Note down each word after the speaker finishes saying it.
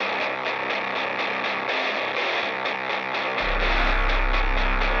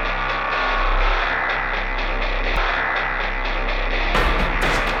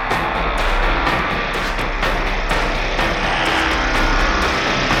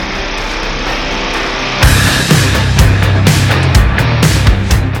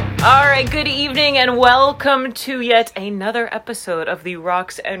Hi, good evening, and welcome to yet another episode of the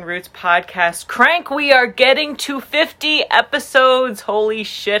Rocks and Roots podcast. Crank, we are getting to 50 episodes. Holy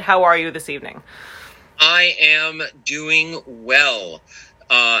shit, how are you this evening? I am doing well,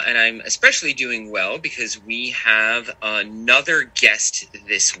 and I'm especially doing well because we have another guest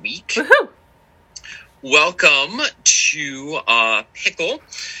this week. Woohoo! Welcome to Pickle,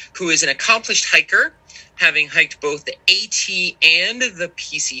 who is an accomplished hiker, having hiked both the AT and the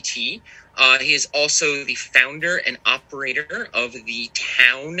PCT. He is also the founder and operator of the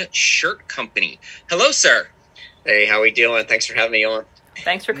Town Shirt Company. Hello, sir. Hey, how we doing? Thanks for having me on.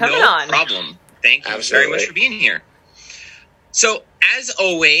 Thanks for coming on. No problem. Thank you Absolutely. very much for being here. So, as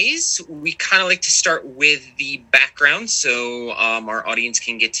always, we kind of like to start with the background so our audience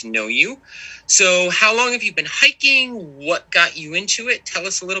can get to know you. So, how long have you been hiking? What got you into it? Tell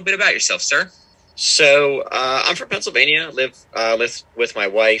us a little bit about yourself, sir. So, I'm from Pennsylvania. Live with my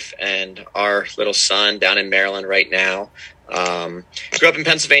wife and our little son down in Maryland right now. Grew up in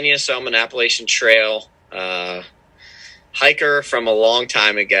Pennsylvania, so I'm an Appalachian Trail hiker from a long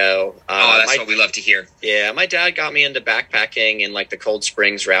time ago. That's what we love to hear. Yeah, my dad got me into backpacking in like the Cold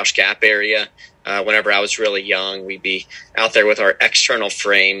Springs, Roush Gap area. Whenever I was really young, we'd be out there with our external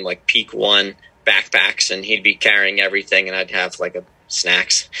frame, like Peak One backpacks, and he'd be carrying everything, and I'd have like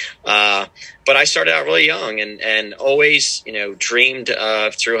snacks. But I started out really young and always, dreamed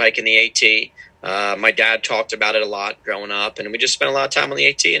of through hiking the AT. My dad talked about it a lot growing up, and we just spent a lot of time on the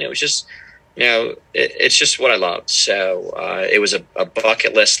AT, and it was just, it's just what I loved. So it was a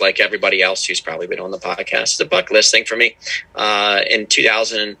bucket list like everybody else who's probably been on the podcast. It's a bucket list thing for me. In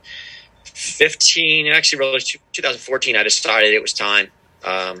 2015, actually really 2014, I decided it was time.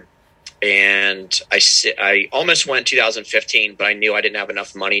 And I almost went 2015, but I knew I didn't have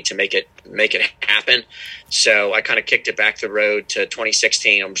enough money to make it happen. So I kind of kicked it back the road to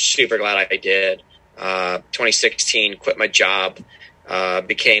 2016. I'm super glad I did. 2016, quit my job,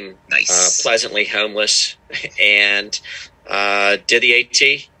 became pleasantly homeless, and did the AT.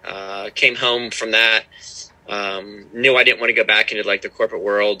 Came home from that. Knew I didn't want to go back into like the corporate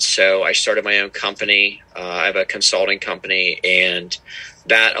world, so I started my own company. I have a consulting company, and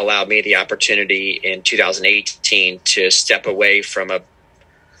that allowed me the opportunity in 2018 to step away from a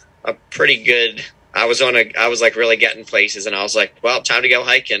pretty good. I was like really getting places, and I was like, well, time to go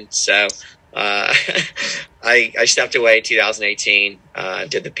hiking. So I stepped away in 2018,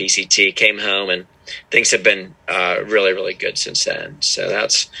 did the PCT, came home, and things have been really, really good since then. So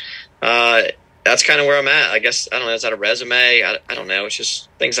that's kind of where I'm at. I guess, I don't know, is that a resume? I don't know. It's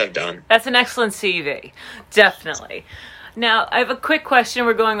just things I've done. That's an excellent CV. Definitely. Now, I have a quick question.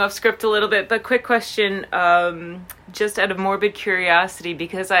 We're going off script a little bit, but quick question, just out of morbid curiosity,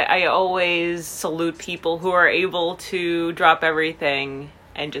 because I always salute people who are able to drop everything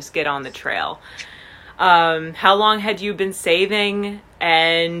and just get on the trail. How long had you been saving,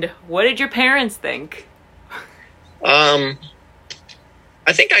 and what did your parents think? I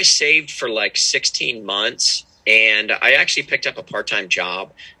think I saved for like 16 months, and I actually picked up a part-time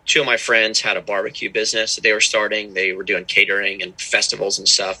job. Two of my friends had a barbecue business that they were starting. They were doing catering and festivals and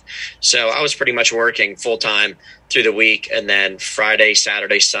stuff. So I was pretty much working full-time through the week, and then Friday,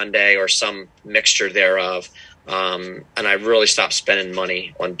 Saturday, Sunday, or some mixture thereof. And I really stopped spending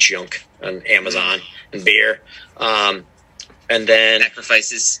money on junk on Amazon and beer. And then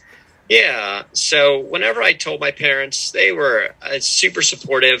Sacrifices. Yeah. So whenever I told my parents, they were super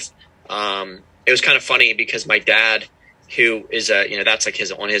supportive. It was kind of funny because my dad, who is that's like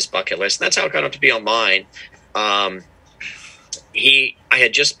on his bucket list, and that's how it got up to be on mine. I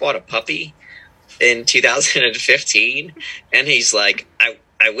had just bought a puppy in 2015, and he's like, I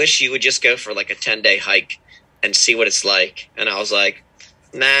wish you would just go for like a 10-day hike and see what it's like. And I was like,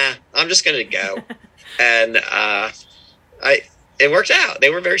 nah, I'm just going to go. And it worked out.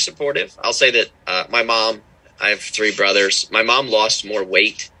 They were very supportive. I'll say that my mom, I have three brothers. My mom lost more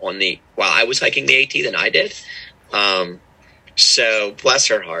weight while I was hiking the AT than I did. So bless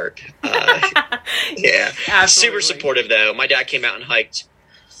her heart. Yeah. Absolutely. Super supportive though. My dad came out and hiked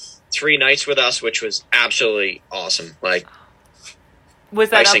 3 nights with us, which was absolutely awesome. Like, Was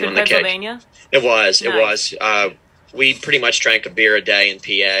that up icing in on the cake. Pennsylvania? It was. Nice. It was. We pretty much drank a beer a day in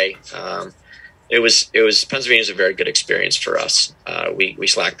PA. It was Pennsylvania was a very good experience for us. We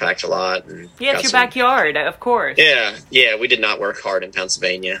slack packed a lot. And Yeah, it's your backyard, of course. Yeah. We did not work hard in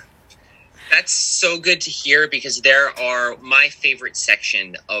Pennsylvania. That's so good to hear because my favorite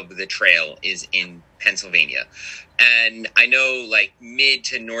section of the trail is in Pennsylvania. And I know like mid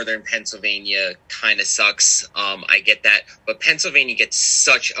to northern Pennsylvania kind of sucks. I get that. But Pennsylvania gets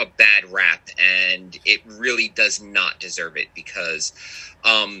such a bad rap and it really does not deserve it because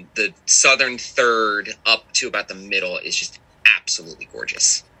the southern third up to about the middle is just absolutely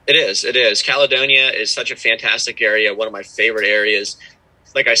gorgeous. It is. Caledonia is such a fantastic area. One of my favorite areas.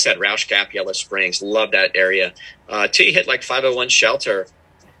 Like I said, Roush Gap, Yellow Springs, love that area. Till you hit like 501 Shelter,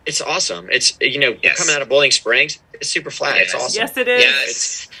 it's awesome. It's, Yes. coming out of Boiling Springs, it's super flat. Yes. It's awesome. Yes, it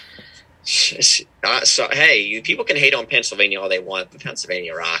is. Yeah, So, hey, people can hate on Pennsylvania all they want, but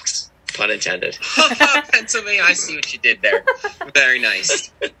Pennsylvania rocks. Pun intended. Pennsylvania, I see what you did there. Very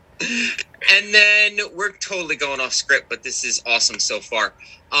nice. And then we're totally going off script, but this is awesome so far.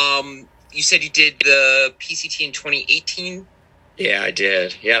 You said you did the PCT in 2018? Yeah, I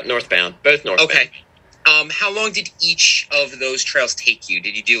did. Yeah, northbound. Both northbound. Okay. How long did each of those trails take you?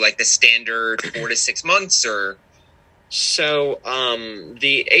 Did you do like the standard 4 to 6 months or? So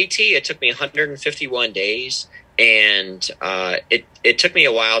the AT, it took me 151 days, and it took me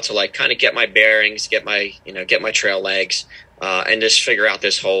a while to like kind of get my bearings, get my trail legs, and just figure out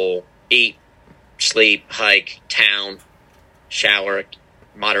this whole eat, sleep, hike, town, shower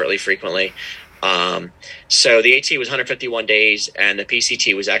moderately frequently. So the AT was 151 days and the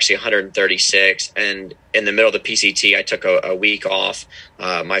PCT was actually 136. And in the middle of the PCT, I took a week off.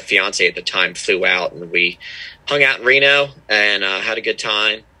 My fiance at the time flew out and we hung out in Reno and had a good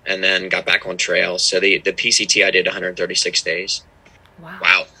time and then got back on trail. So the PCT I did 136 days. Wow.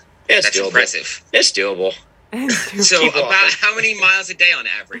 Yeah, it's That's doable. impressive. It's doable. So Keep about walking. how many miles a day on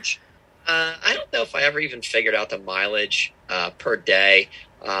average? I don't know if I ever even figured out the mileage per day.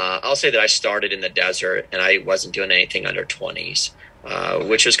 I'll say that I started in the desert and I wasn't doing anything under 20s,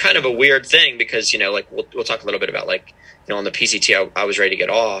 which was kind of a weird thing because, like we'll talk a little bit about like, on the PCT, I was ready to get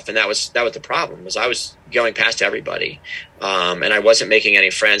off. And that was the problem was I was going past everybody. And I wasn't making any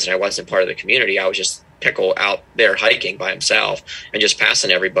friends and I wasn't part of the community. I was just Pickle out there hiking by himself and just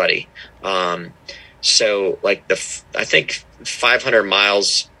passing everybody. So like I think 500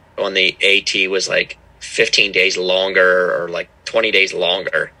 miles on the AT was like 15 days longer or like 20 days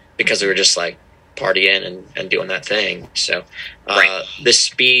longer because we were just like partying and doing that thing. So Right. the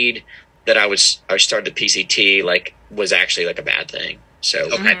speed that I started the PCT like was actually like a bad thing.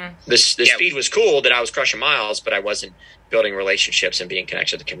 So Okay. the Yeah. speed was cool that I was crushing miles, but I wasn't building relationships and being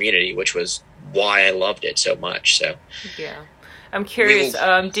connected to the community, which was why I loved it so much. So Yeah. I'm curious,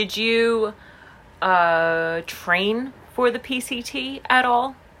 did you train for the PCT at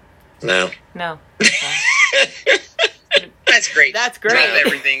all? no. No. That's great. That's great. Let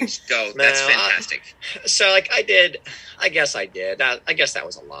everything go. That's No, fantastic. So like I guess I did. I guess that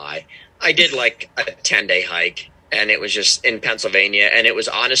was a lie. I did like a 10-day hike and it was just in Pennsylvania. And it was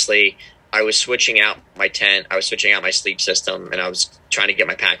honestly, I was switching out my tent. I was switching out my sleep system and I was trying to get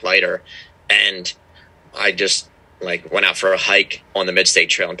my pack lighter. And I just like went out for a hike on the Mid-State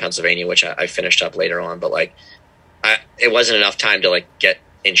Trail in Pennsylvania, which I finished up later on. But like, it wasn't enough time to like get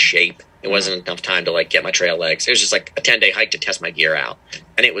in shape. It wasn't enough time to like get my trail legs. It was just like a 10-day hike to test my gear out.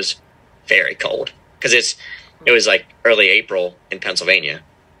 And it was very cold because it was like early April in Pennsylvania.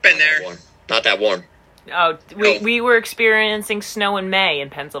 Been there. Not that warm. Oh, we were experiencing snow in May in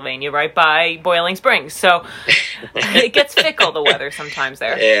Pennsylvania, right by Boiling Springs. So it gets fickle, the weather sometimes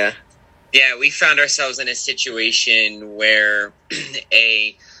there. Yeah. Yeah, we found ourselves in a situation where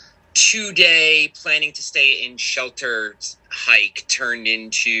a 2-day planning to stay in shelter hike turned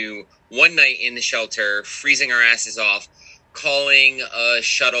into one night in the shelter, freezing our asses off, calling a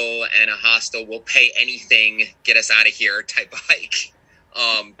shuttle and a hostel, we'll pay anything, get us out of here type of hike.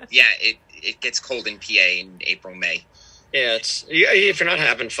 It gets cold in PA in April, May. Yeah, if you're not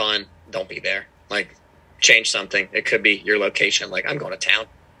having fun, don't be there. Like, change something. It could be your location. Like, I'm going to town.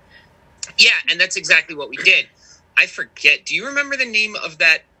 Yeah, and that's exactly what we did. I forget. Do you remember the name of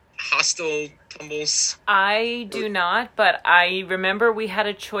that hostel, Tumbles? I do not, but I remember we had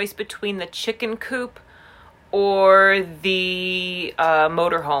a choice between the chicken coop or the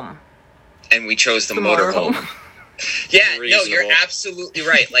motorhome. And we chose the motorhome. Yeah, no, Reasonable. you're absolutely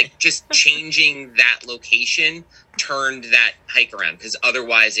right. Like, just changing that location turned that hike around, because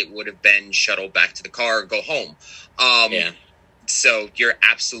otherwise it would have been shuttle back to the car, go home. Yeah. So you're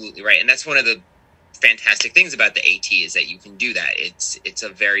absolutely right. And that's one of the fantastic things about the AT is that you can do that. It's a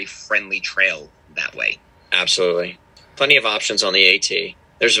very friendly trail that way. Absolutely. Plenty of options on the AT.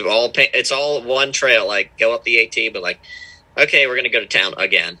 It's all one trail, like go up the AT, but like, okay, we're going to go to town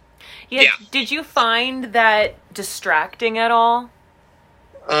again. Yeah. Yeah. Did you find that distracting at all?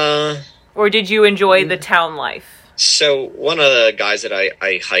 Or did you enjoy the town life? So one of the guys that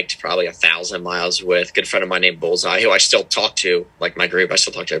I hiked probably 1,000 miles with, good friend of mine named Bullseye, who I still talk to, like my group, I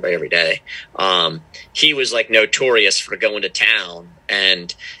still talk to everybody every day. He was like notorious for going to town,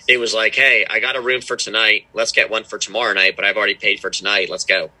 and it was like, hey, I got a room for tonight. Let's get one for tomorrow night, but I've already paid for tonight. Let's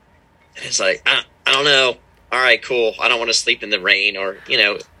go. And it's like, I don't know. All right, cool. I don't want to sleep in the rain, or, you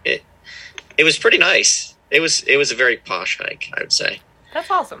know, it was pretty nice. It was a very posh hike, I would say. That's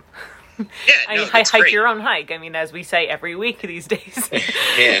awesome. Yeah, no, hike great. your own hike. I mean, as we say every week these days.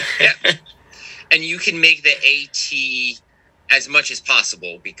 Yeah. And you can make the AT as much as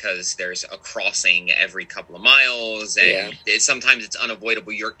possible because there's a crossing every couple of miles, and sometimes it's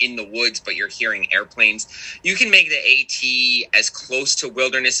unavoidable. You're in the woods, but you're hearing airplanes. You can make the AT as close to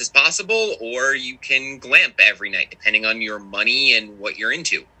wilderness as possible, or you can glamp every night, depending on your money and what you're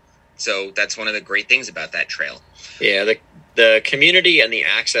into. So that's one of the great things about that trail. Yeah, the community and the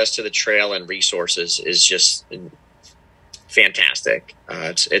access to the trail and resources is just fantastic.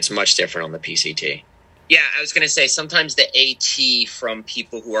 It's much different on the PCT. Yeah, I was going to say, sometimes the AT from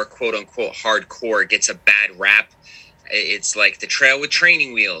people who are quote-unquote hardcore gets a bad rap. It's like the trail with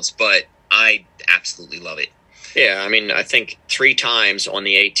training wheels, but I absolutely love it. Yeah, I mean, I think 3 times on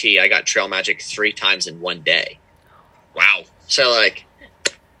the AT, I got Trail Magic 3 times in one day. Wow. So, like,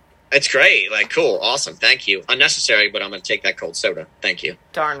 it's great. Like, cool, awesome, thank you. Unnecessary, but I'm going to take that cold soda. Thank you.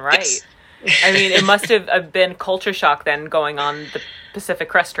 Darn right. Yes. I mean, it must have been culture shock then going on the Pacific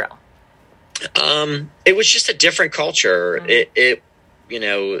Crest Trail. It was just a different culture. It you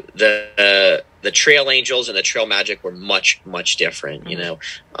know, the Trail Angels and the Trail Magic were much, much different. You know,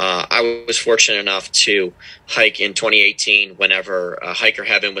 I was fortunate enough to hike in 2018 whenever Hiker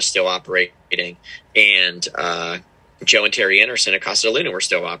Heaven was still operating, and Joe and Terry Anderson at Casa de Luna were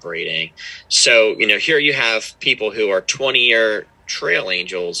still operating. So, you know, here you have people who are 20-year Trail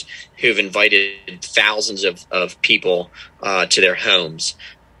Angels who've invited thousands of people to their homes.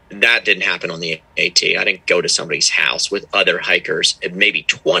 That didn't happen on the AT. I didn't go to somebody's house with other hikers, maybe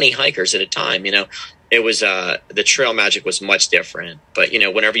 20 hikers at a time. You know, it was the Trail Magic was much different. But, you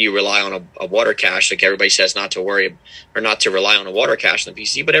know, whenever you rely on a water cache, like everybody says not to worry or not to rely on a water cache in the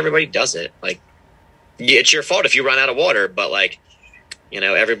PC, but everybody does it. Like, it's your fault if you run out of water, but, like, you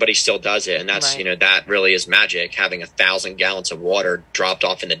know, everybody still does it. And that's, right. You know, that really is magic, having 1,000 gallons of water dropped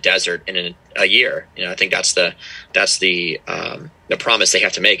off in the desert in a year. You know, I think that's the promise they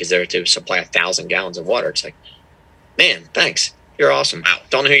have to make, is there to supply 1,000 gallons of water. It's like, man, thanks. You're awesome. Wow.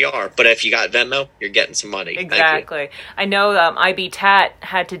 Don't know who you are, but if you got Venmo, you're getting some money. Exactly. I know IB Tat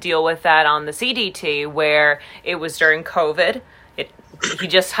had to deal with that on the CDT, where it was during COVID. He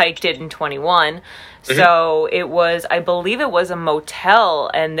just hiked it in 21. So it was, I believe it was a motel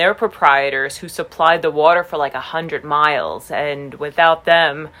and their proprietors who supplied the water for like 100 miles. And without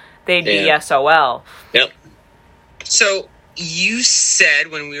them, they'd be SOL. Yep. So you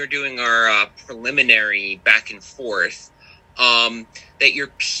said when we were doing our preliminary back and forth that your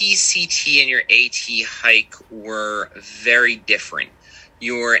PCT and your AT hike were very different.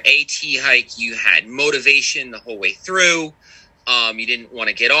 Your AT hike, you had motivation the whole way through. You didn't want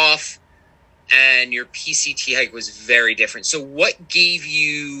to get off. And your PCT hike was very different. So what gave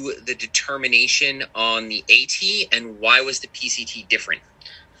you the determination on the AT, and why was the PCT different?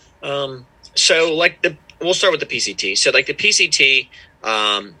 So like we'll start with the PCT. So like the PCT,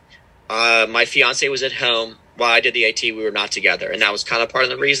 my fiance was at home while I did the AT. We were not together, and that was kind of part of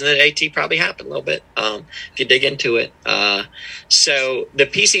the reason that AT probably happened a little bit. If you dig into it, so the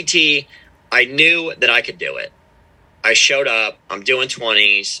PCT, I knew that I could do it. I showed up, I'm doing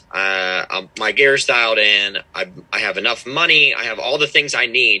 20s, my gear's dialed in, I have enough money, I have all the things I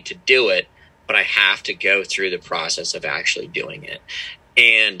need to do it, but I have to go through the process of actually doing it.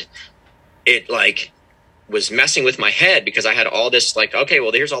 And it like was messing with my head, because I had all this like, okay,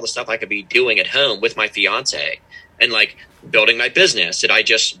 well, here's all the stuff I could be doing at home with my fiance and like building my business that I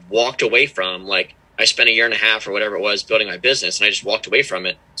just walked away from. Like, I spent 1.5 years or whatever it was building my business, and I just walked away from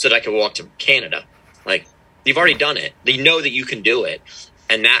it so that I could walk to Canada. Like, you've already done it. You know that you can do it.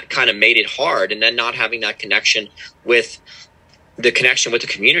 And that kind of made it hard. And then not having that connection with the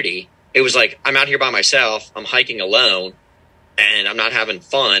community, it was like, I'm out here by myself, I'm hiking alone, and I'm not having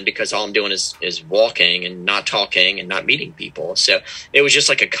fun because all I'm doing is walking and not talking and not meeting people. So it was just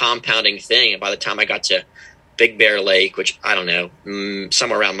like a compounding thing. And by the time I got to Big Bear Lake, which I don't know,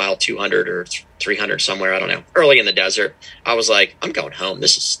 somewhere around mile 200 or 300 somewhere, I don't know, early in the desert, I was like, I'm going home.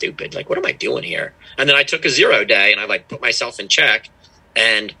 This is stupid. Like, what am I doing here? And then I took a 0 day and I like put myself in check,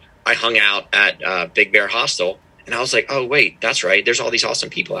 and I hung out at Big Bear Hostel, and I was like, oh wait, that's right. There's all these awesome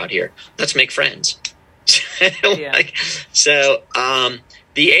people out here. Let's make friends. Yeah.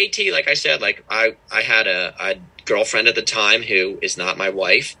 The AT, like I said, like I had a girlfriend at the time who is not my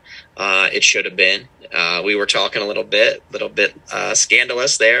wife. It should have been. We were talking a little bit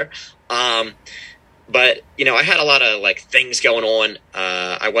scandalous there. But you know, I had a lot of like things going on.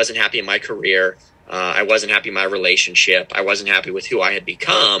 I wasn't happy in my career. I wasn't happy in my relationship. I wasn't happy with who I had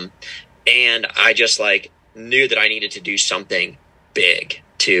become. And I just like knew that I needed to do something big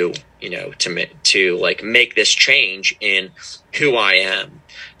to, you know, to like make this change in who I am.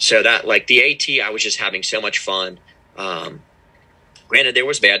 So that like the AT, I was just having so much fun. Granted, there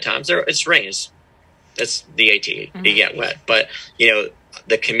was bad times. It's rains. That's the AT. Mm-hmm. You get wet, but you know,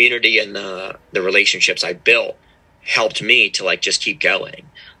 the community and the relationships I built helped me to like just keep going,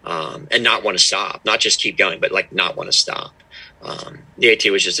 and not want to stop. Not just keep going, but like not want to stop. The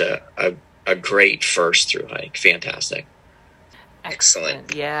AT was just a great first through hike. Fantastic.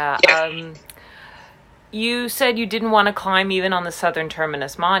 Excellent. Yeah. You said you didn't want to climb even on the Southern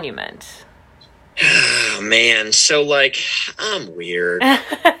Terminus Monument. Oh, man. So, like, I'm weird.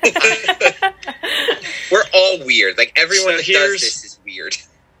 We're all weird. Like, everyone that does this is weird.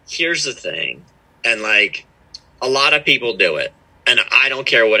 Here's the thing. And, like, a lot of people do it. And I don't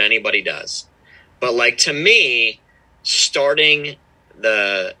care what anybody does. But, like, to me, starting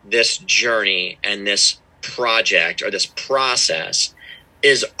this journey and this project or this process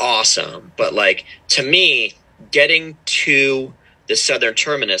is awesome. But, like, to me, getting to the Southern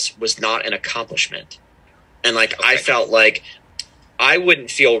Terminus was not an accomplishment. And like, okay. I felt like I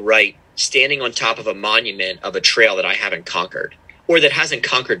wouldn't feel right standing on top of a monument of a trail that I haven't conquered or that hasn't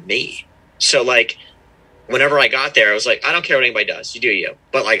conquered me. So like, whenever I got there, I was like, I don't care what anybody does. You do you.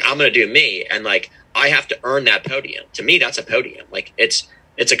 But like, I'm going to do me. And like, I have to earn that podium. To me, that's a podium. Like it's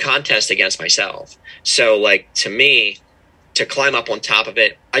a contest against myself. So like, to me, to climb up on top of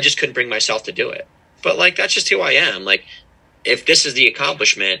it, I just couldn't bring myself to do it. But like, that's just who I am. Like, if this is the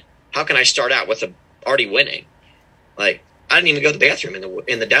accomplishment, how can I start out with already winning? Like, I didn't even go to the bathroom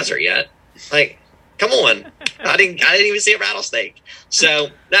in the desert yet. Like, come on. I didn't even see a rattlesnake. So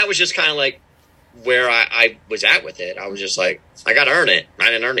that was just kind of like where I was at with it. I was just like, I got to earn it. I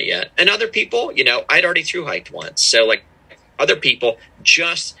didn't earn it yet. And other people, you know, I'd already through hiked once. So like other people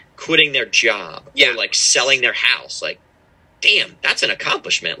just quitting their job or like selling their house. Like, damn, that's an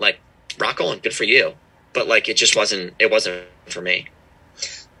accomplishment. Like, rock on. Good for you. But like, it wasn't for me.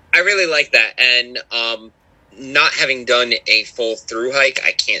 I really like that. And not having done a full through hike,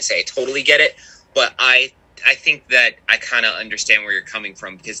 I can't say I totally get it, but I think that I kind of understand where you're coming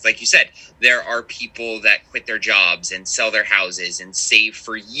from, because like you said, there are people that quit their jobs and sell their houses and save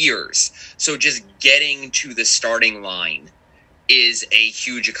for years. So just getting to the starting line is a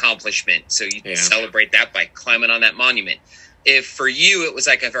huge accomplishment. So you celebrate that by climbing on that monument. If for you it was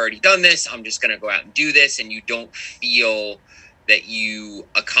like, I've already done this, I'm just going to go out and do this, and you don't feel that you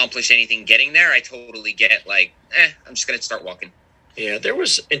accomplish anything getting there, I totally get like, I'm just going to start walking. Yeah, in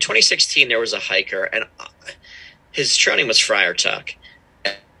 2016, there was a hiker, and his trail name was Friar Tuck.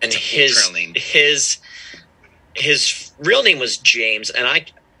 And his real name was James, and I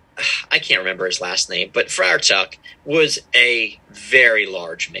can't remember his last name, but Friar Tuck was a very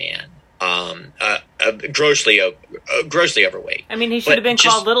large man. Grossly overweight. I mean, he should have been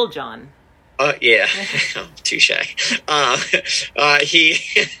called Little John. Yeah. Oh, touche. He,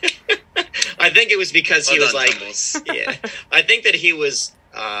 I think it was because he was like, yeah, I think that he was,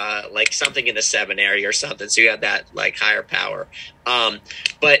 like something in the seminary or something. So he had that like higher power.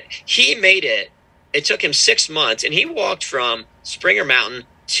 But he made it. It took him 6 months, and he walked from Springer Mountain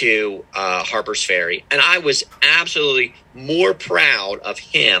to Harper's Ferry, and I was absolutely more proud of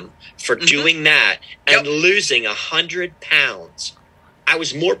him for doing that and losing 100 pounds. I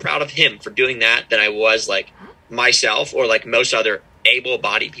was more proud of him for doing that than I was like myself or like most other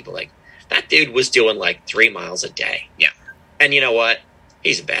able-bodied people. Like that dude was doing like 3 miles a day. Yeah, and you know what?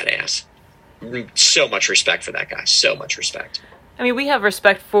 He's a badass. So much respect for that guy. So much respect. I mean, we have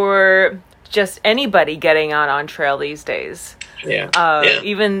respect for just anybody getting out on trail these days. Yeah.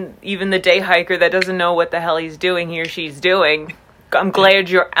 Even the day hiker that doesn't know what the hell he's doing, he or she's doing. I'm glad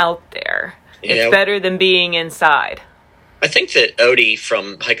you're out there. Yeah. It's better than being inside. I think that Odie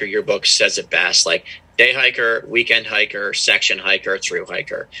from Hiker Yearbook says it best. Like day hiker, weekend hiker, section hiker, through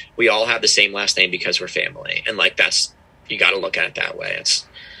hiker. We all have the same last name because we're family. And like you got to look at it that way. It's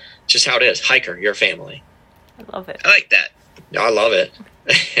just how it is. Hiker, you're family. I love it. I like that. I love it.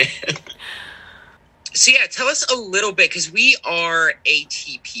 So yeah, tell us a little bit, because we are AT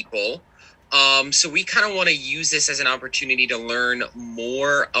people. So we kind of want to use this as an opportunity to learn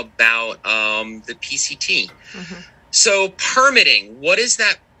more about the PCT. Mm-hmm. So permitting, what is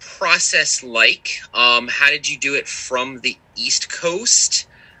that process like? How did you do it from the East Coast?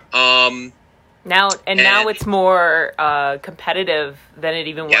 Now it's more competitive than it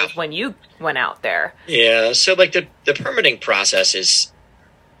even was when you went out there. Yeah, so like the permitting process is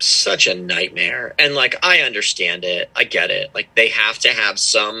such a nightmare, and like I understand it, I get it. Like they have to have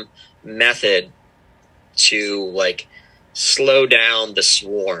some method to like slow down the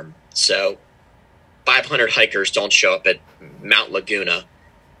swarm. So 500 hikers don't show up at Mount Laguna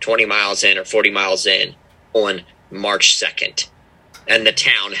 20 miles in or 40 miles in on March 2nd. And the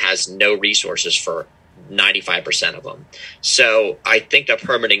town has no resources for 95% of them. So I think the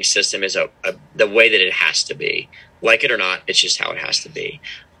permitting system is the way that it has to be. Like it or not, it's just how it has to be.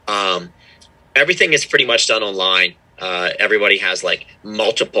 Everything is pretty much done online. Everybody has like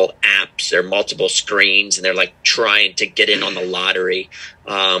multiple apps or multiple screens, and they're like trying to get in on the lottery.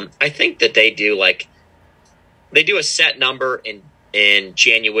 I think that they do a set number in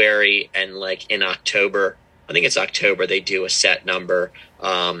January, and like in October, I think it's October, they do a set number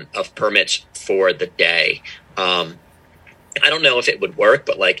of permits for the day. I don't know if it would work,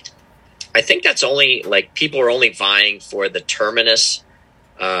 but like I think that's only like people are only vying for the terminus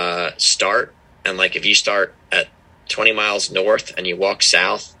start. And like if you start at 20 miles north and you walk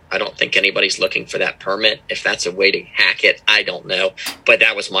south, I don't think anybody's looking for that permit. If that's a way to hack it, I don't know. But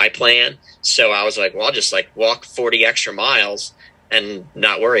that was my plan. So I was like, well, I'll just like walk 40 extra miles and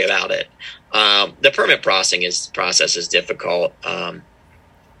not worry about it. The permit process is difficult.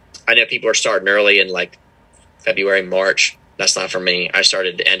 I know people are starting early in like February, March. That's not for me. I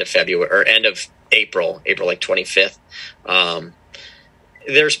started the end of February or end of April like 25th.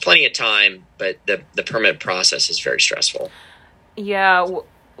 There's plenty of time, but the permit process is very stressful. Yeah,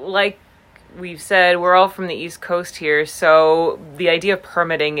 like we've said, we're all from the East Coast here, so the idea of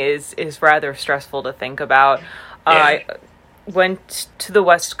permitting is rather stressful to think about. Yeah. I went to the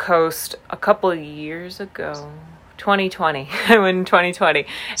West Coast a couple of years ago. 2020. I went in 2020.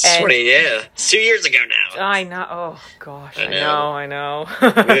 2 years ago now. I know. Oh, gosh. I know.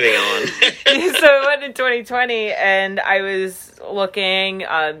 Moving on. So I went in 2020, and I was looking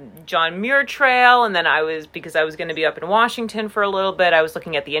John Muir Trail, and then because I was going to be up in Washington for a little bit, I was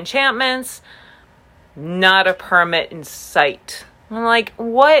looking at the enchantments. Not a permit in sight. I'm like,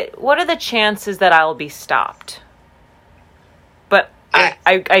 what are the chances that I'll be stopped? But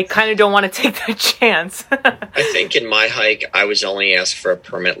I kind of don't want to take that chance. I think in my hike, I was only asked for a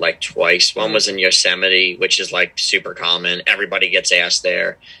permit like twice. One was in Yosemite, which is like super common. Everybody gets asked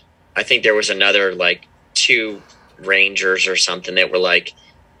there. I think there was another like 2 rangers or something that were like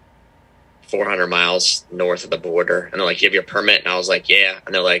 400 miles north of the border. And they're like, you have your permit? And I was like, yeah.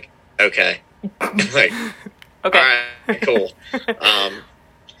 And they're like, okay. Like, okay. All right, cool.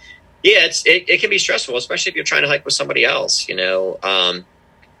 Yeah, it can be stressful, especially if you're trying to hike with somebody else, you know.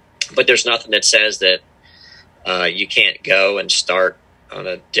 But there's nothing that says that you can't go and start on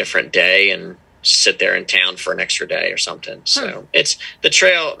a different day and sit there in town for an extra day or something. So it's the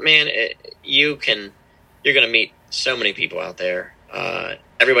trail, man. You're going to meet so many people out there.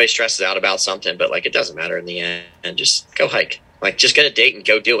 Everybody stresses out about something, but like it doesn't matter in the end. And just go hike. Like just get a date and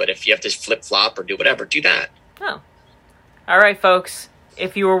go do it. If you have to flip flop or do whatever, do that. Oh, all right, folks.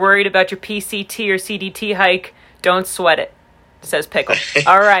 If you were worried about your PCT or CDT hike, don't sweat it, says Pickle.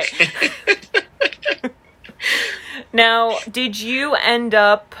 All right. Now, did you end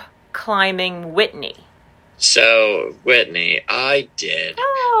up climbing Whitney? So, Whitney, I did.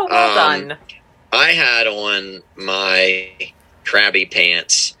 Oh, well done. I had on my crabby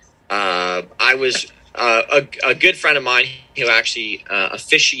pants. I was a good friend of mine who actually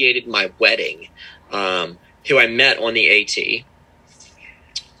officiated my wedding, who I met on the AT.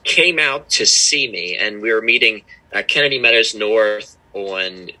 Came out to see me, and we were meeting at Kennedy Meadows North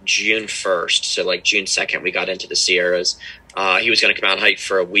on June 1st. So like June 2nd, we got into the Sierras. He was going to come out and hike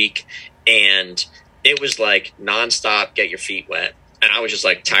for a week, and it was like nonstop, get your feet wet. And I was just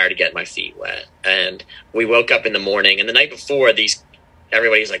like tired of getting my feet wet. And we woke up in the morning, and the night before,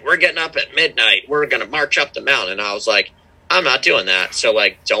 everybody's like, we're getting up at midnight. We're going to march up the mountain. And I was like, I'm not doing that. So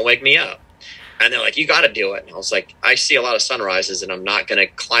like, don't wake me up. And they're like, you got to do it. And I was like, I see a lot of sunrises, and I'm not going to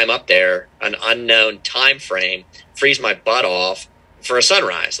climb up there an unknown time frame, freeze my butt off for a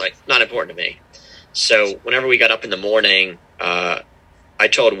sunrise. Like, not important to me. So whenever we got up in the morning, I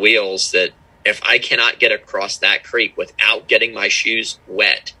told Wheels that if I cannot get across that creek without getting my shoes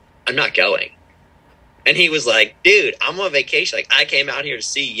wet, I'm not going. And he was like, dude, I'm on vacation. Like, I came out here to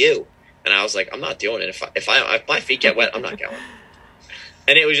see you. And I was like, I'm not doing it. If my feet get wet, I'm not going.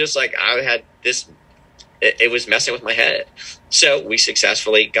 And it was just like I had this it was messing with my head. So we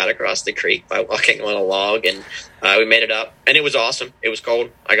successfully got across the creek by walking on a log, and we made it up, and it was awesome. It was cold.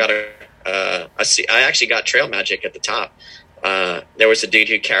 I actually got Trail Magic at the top. There was a dude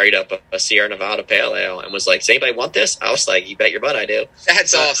who carried up a Sierra Nevada Pale Ale and was like, "Does anybody want this?" I was like, "You bet your butt I do."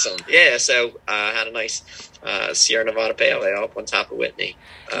 That's awesome. Yeah, so I had a nice Sierra Nevada Pale Ale up on top of Whitney.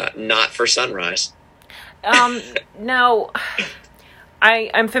 Not for sunrise. Now,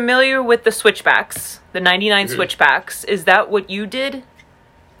 I'm familiar with the switchbacks, the 99 switchbacks. Is that what you did?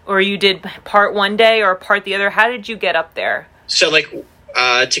 Or you did part one day or part the other? How did you get up there? So, like,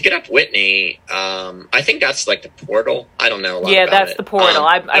 to get up Whitney, I think that's like the portal. I don't know a lot about that's it. the portal.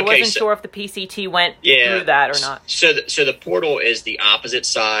 I wasn't so, sure if the PCT went through that or not. So the portal is the opposite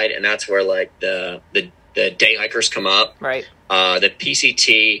side, and that's where like the day hikers come up. Right. The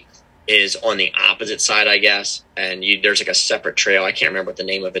PCT is on the opposite side, I guess, and there's like a separate trail. I can't remember what the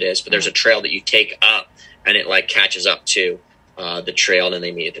name of it is, but there's a trail that you take up, and it like catches up to the trail, and then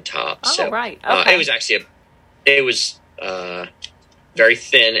they meet at the top. Oh, right. Okay. It was actually very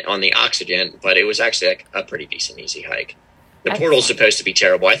thin on the oxygen, but it was actually like a pretty decent, easy hike. The portal's supposed to be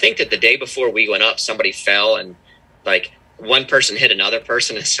terrible. I think that the day before we went up, somebody fell and like one person hit another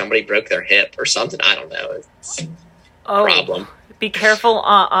person and somebody broke their hip or something. I don't know. It's a problem. Be careful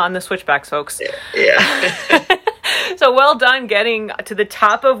on the switchbacks, folks. Yeah. So well done getting to the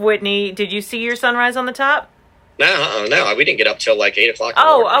top of Whitney. Did you see your sunrise on the top? No, we didn't get up till like 8 o'clock.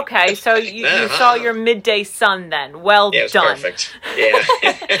 Oh, okay. So you saw your midday sun then. Well it was done. Perfect.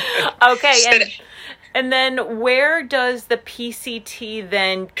 Yeah. Okay, and then where does the PCT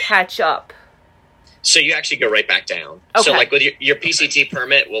then catch up? So you actually go right back down. Okay. So like with your PCT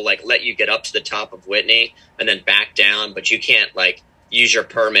permit will like let you get up to the top of Whitney and then back down, but you can't like use your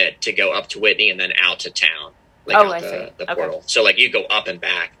permit to go up to Whitney and then out to town. Like I see. The Okay. portal. So like you go up and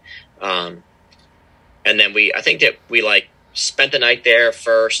back. And then I think that we like spent the night there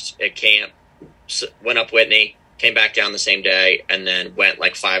first at camp, went up Whitney, came back down the same day, and then went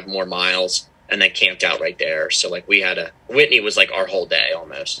like 5 more miles and then camped out right there. So like Whitney was like our whole day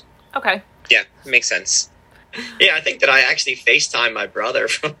almost. Okay. Yeah, makes sense. Yeah, I think that I actually FaceTimed my brother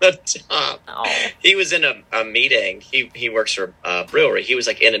from the top. Oh. He was in a meeting. He works for a brewery. He was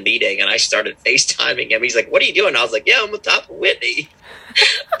like in a meeting, and I started FaceTiming him. He's like, "What are you doing?" I was like, "Yeah, I'm on top of Whitney."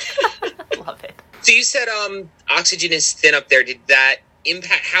 Love it. So you said oxygen is thin up there. Did that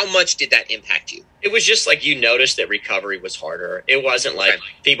impact? How much did that impact you? It was just like you noticed that recovery was harder. It wasn't like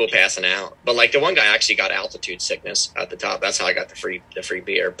people passing out, but like the one guy actually got altitude sickness at the top. That's how I got the free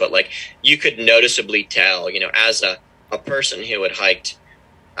beer. But like you could noticeably tell, as a person who had hiked,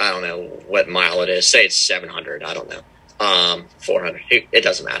 I don't know what mile it is. Say it's 700. I don't know, 400. It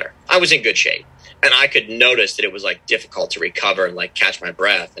doesn't matter. I was in good shape, and I could notice that it was like difficult to recover and like catch my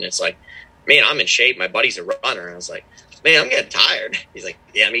breath. And it's like, man, I'm in shape. My buddy's a runner. And I was like, man, I'm getting tired. He's like,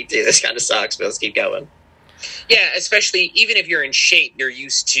 yeah, me too. This kind of sucks, but let's keep going. Yeah, especially even if you're in shape, you're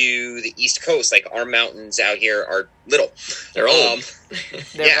used to the East Coast. Like our mountains out here are little. They're old.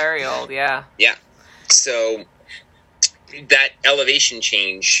 They're very old, yeah. Yeah. So that elevation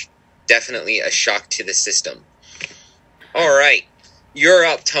change, definitely a shock to the system. All right. You're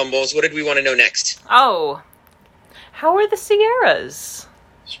up, Tumbles. What did we want to know next? Oh, how are the Sierras?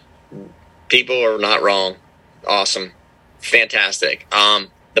 People are not wrong. Awesome. Fantastic.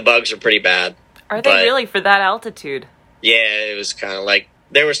 The bugs are pretty bad. Are they really for that altitude? Yeah, it was kind of like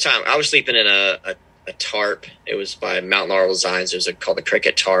there was time. I was sleeping in a tarp. It was by Mountain Laurel Designs. It was called the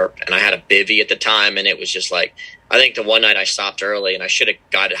Cricket Tarp, and I had a bivvy at the time, and it was just like I think the one night I stopped early, and I should have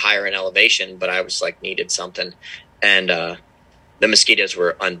got it higher in elevation, but I was like needed something, and the mosquitoes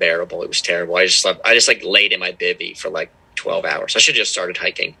were unbearable. It was terrible. I just like laid in my bivvy for like 12 hours. I should have just started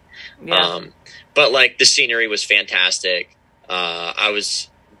hiking. Yeah. But like the scenery was fantastic. I was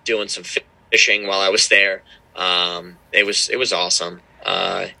doing some fishing while I was there. It was awesome.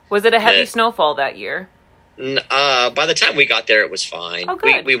 Was it a heavy snowfall that year? By the time we got there, it was fine. Oh,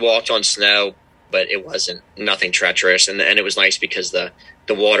 good. We walked on snow, but it wasn't nothing treacherous, and it was nice because the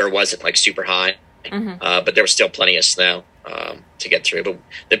water wasn't like super high, but there was still plenty of snow to get through. But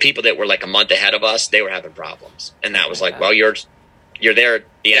the people that were like a month ahead of us, they were having problems, and that was like, well, you're there at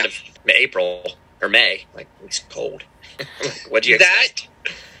the end of April or May, like it's cold. What'd you expect?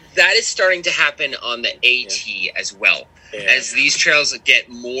 That is starting to happen on the AT as well. Yeah. As these trails get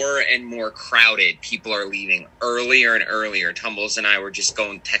more and more crowded, people are leaving earlier and earlier. Tumbles and I were just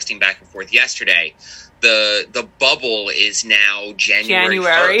texting back and forth yesterday. The bubble is now January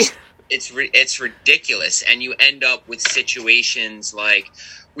 1st. It's ridiculous, and you end up with situations like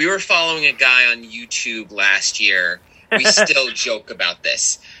we were following a guy on YouTube last year. We still joke about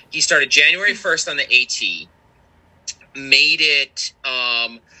this. He started January 1st on the AT, made it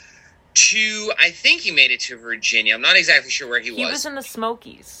I think he made it to Virginia. I'm not exactly sure where he was. He was in the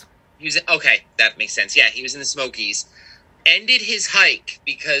Smokies. Okay, that makes sense. Yeah, he was in the Smokies. Ended his hike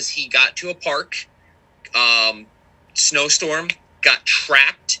because he got to a park, snowstorm, got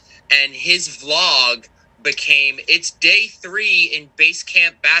trapped, and his vlog became, it's day 3 in base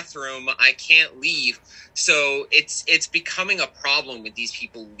camp bathroom, I can't leave. So it's becoming a problem with these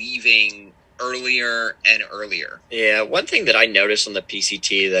people leaving earlier and earlier. Yeah, one thing that I noticed on the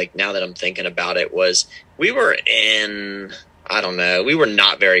PCT, like now that I'm thinking about it, was we were in, I don't know, we were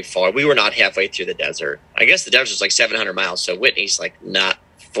not very far. We were not halfway through the desert. I guess the desert is like 700 miles, so Whitney's like not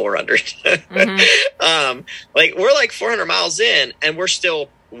 400. Mm-hmm. Like we're like 400 miles in, and we're still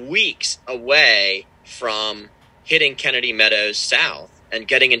weeks away from hitting Kennedy Meadows south and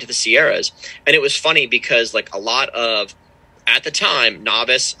getting into the Sierras. And it was funny because like a lot of, at the time,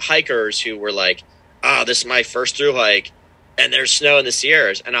 novice hikers who were like, oh, this is my first through hike and there's snow in the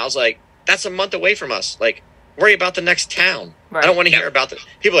Sierras. And I was like, that's a month away from us. Like, worry about the next town. Right. I don't want to hear about the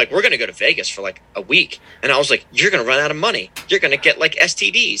people like, we're going to go to Vegas for like a week. And I was like, you're going to run out of money. You're going to get like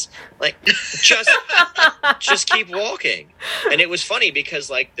STDs. Like, just keep walking. And it was funny because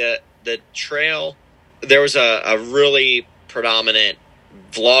like the trail, there was a really predominant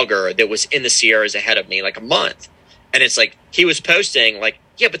vlogger that was in the Sierras ahead of me like a month. And it's like, he was posting like,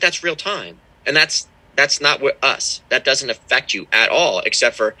 yeah, but that's real time. And that's not with us. That doesn't affect you at all,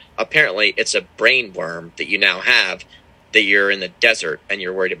 except for apparently it's a brain worm that you now have, that you're in the desert and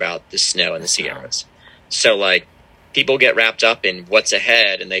you're worried about the snow in the Sierras. So like people get wrapped up in what's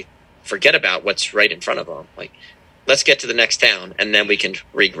ahead and they forget about what's right in front of them. Like, let's get to the next town and then we can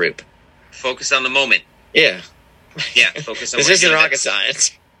regroup. Focus on the moment. Yeah. Yeah. Focus on this isn't rocket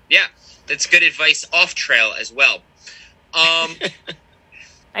science. Yeah. That's good advice off trail as well.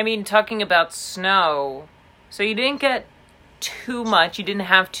 I mean, talking about snow, so you didn't get too much, you didn't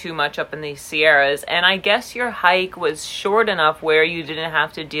have too much up in the Sierras, and I guess your hike was short enough where you didn't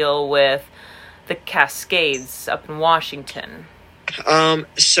have to deal with the Cascades up in Washington.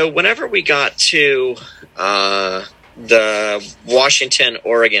 So whenever we got to the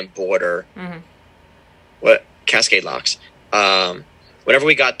Washington-Oregon border, Cascade Locks, whenever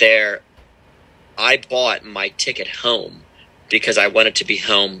we got there, I bought my ticket home because I wanted to be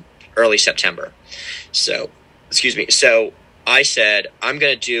home early September. So I said, I'm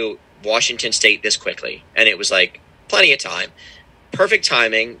going to do Washington State this quickly. And it was like plenty of time. Perfect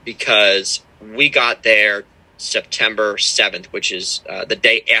timing because we got there September 7th, which is the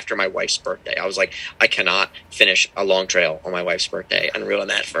day after my wife's birthday. I was like, I cannot finish a long trail on my wife's birthday and ruin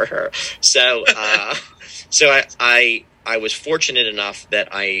that for her. So I was fortunate enough that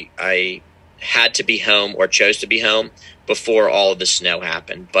I had to be home or chose to be home before all of the snow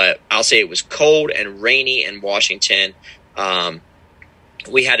happened. But I'll say it was cold and rainy in Washington.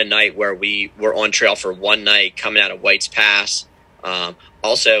 We had a night where we were on trail for one night coming out of White's Pass.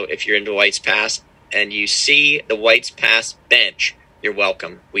 Also, if you're into White's Pass and you see the White's Pass bench, you're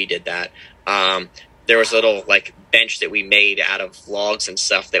welcome. We did that. There was a little like bench that we made out of logs and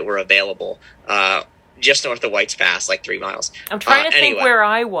stuff that were available just north of White's Pass, like 3 miles. I'm trying to think where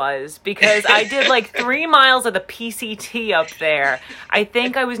I was because I did like 3 miles of the PCT up there. I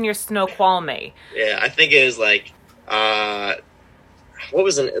think I was near Snoqualmie. Yeah, I think it was like, there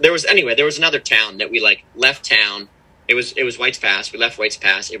was another town that we like left town. It was White's Pass. We left White's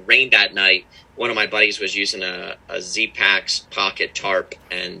Pass. It rained that night. One of my buddies was using a Z-Pax pocket tarp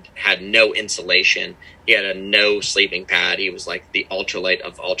and had no insulation. He had a no sleeping pad. He was like the ultralight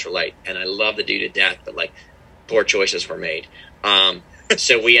of ultralight. And I love the dude to death, but like poor choices were made.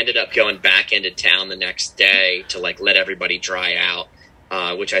 So we ended up going back into town the next day to like let everybody dry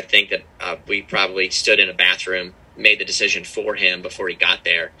out, which I think that we probably stood in a bathroom, made the decision for him before he got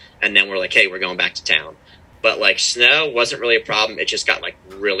there. And then we're like, hey, we're going back to town. But like snow wasn't really a problem. It just got like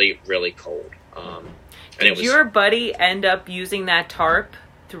really, really cold. Did your buddy end up using that tarp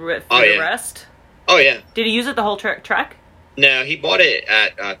through the rest? Oh yeah. Did he use it the whole trek? No, he bought it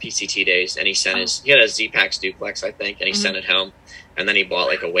at PCT days, and he sent he had a Z-Pax duplex, I think, and he sent it home. And then he bought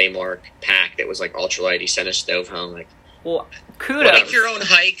like a Waymark pack that was like ultralight. He sent his stove home. Like, well, kudos. Make your own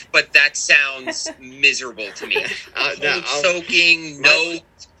hike, but that sounds miserable to me. Soaking, no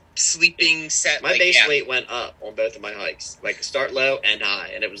sleeping set. My base weight went up on both of my hikes, like start low and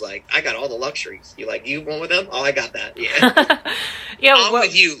high, and it was like I got all the luxuries. You went with them? Oh, I got that. Yeah. Yeah, I'm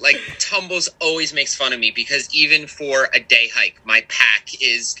with you. Like Tumbles always makes fun of me because even for a day hike, my pack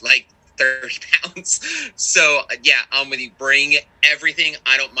is like 30 pounds. So yeah, I'm with you. Bring everything.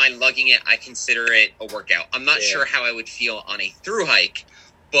 I don't mind lugging it. I consider it a workout. I'm not sure how I would feel on a through hike,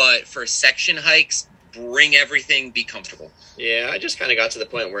 but for section hikes, bring everything, be comfortable. Yeah, I just kind of got to the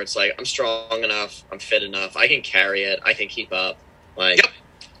point where it's like, I'm strong enough, I'm fit enough, I can carry it, I can keep up. Like, Yep.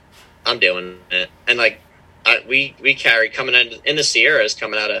 I'm doing it. And like, we carried coming in the Sierras,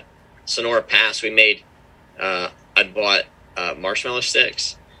 coming out of Sonora Pass, we made, I bought marshmallow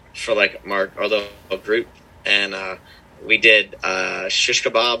sticks for like our little group, and we did shish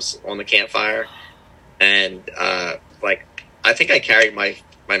kebabs on the campfire, and like I think I carried my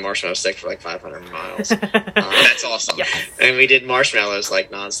marshmallow stick for like 500 miles. That's awesome. Yes. And we did marshmallows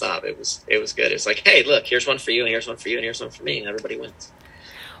like nonstop. It was good. It's like, hey, look, here's one for you, and here's one for you, and here's one for me, and everybody wins.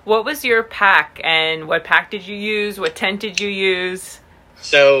 What was your pack, and what pack did you use? What tent did you use?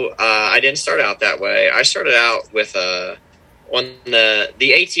 So I didn't start out that way. I started out with on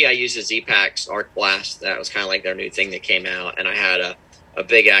the AT. I used a Z-Packs Arc Blast. That was kind of like their new thing that came out, and I had a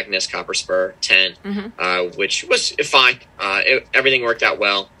big Agnes Copper Spur tent, which was fine. Everything worked out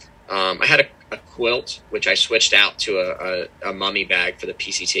well. I had a quilt, which I switched out to a mummy bag for the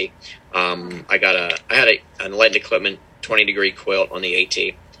PCT. I had an Enlightened Equipment 20-degree quilt on the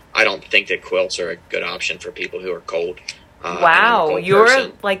AT. I don't think that quilts are a good option for people who are cold. Wow,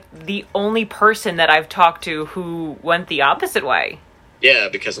 you're like the only person that I've talked to who went the opposite way. Yeah,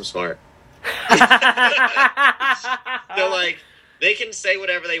 because I'm smart. So, like, they can say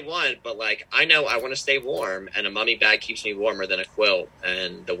whatever they want, but, like, I know I want to stay warm, and a mummy bag keeps me warmer than a quilt,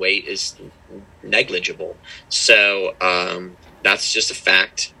 and the weight is negligible. So, that's just a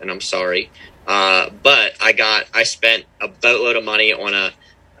fact, and I'm sorry. But I spent a boatload of money on a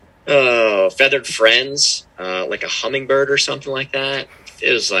Feathered Friends, like a hummingbird or something like that.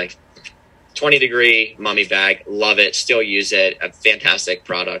 It was like 20-degree mummy bag. Love it. Still use it. A fantastic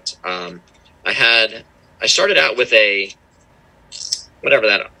product. I started out with a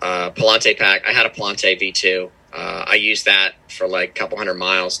Palante pack. I had a Palante V2. I used that for like a couple hundred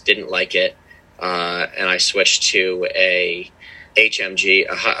miles. Didn't like it, and I switched to a HMG,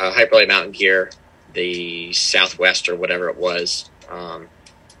 a Hyperlite Mountain Gear, the Southwest or whatever it was.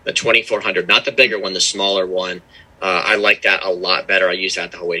 The 2400, not the bigger one, the smaller one. I like that a lot better. I use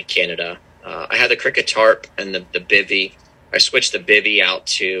that the whole way to Canada. I had the Cricket Tarp and the bivy. I switched the bivy out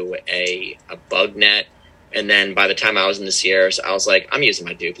to a bug net. And then by the time I was in the Sierras, I was like, I'm using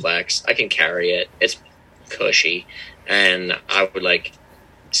my duplex. I can carry it. It's cushy. And I would like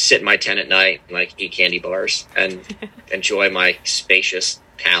sit in my tent at night and like eat candy bars and enjoy my spacious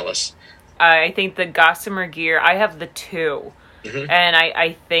palace. I think the Gossamer gear, I have the 2. And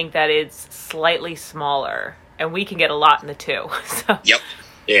I think that it's slightly smaller, and we can get a lot in the 2. So. Yep.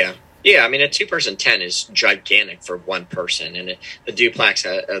 Yeah. I mean, a 2-person tent is gigantic for one person, and the duplex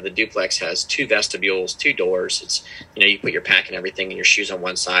has 2 vestibules, 2 doors. It's you put your pack and everything and your shoes on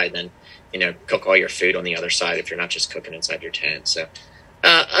one side, and then cook all your food on the other side if you're not just cooking inside your tent. So,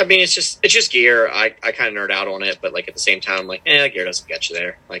 I mean, it's just gear. I kind of nerd out on it, but like at the same time, I'm like, gear doesn't get you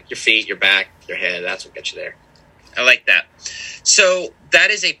there. Like your feet, your back, your head, that's what gets you there. I like that. So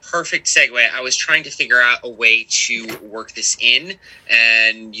that is a perfect segue. I was trying to figure out a way to work this in,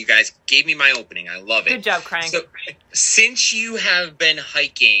 and you guys gave me my opening. I love it. Good job, Crank. So since you have been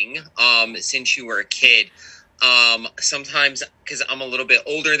hiking, since you were a kid, sometimes, because I'm a little bit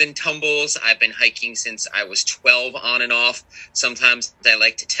older than Tumbles, I've been hiking since I was 12 on and off. Sometimes I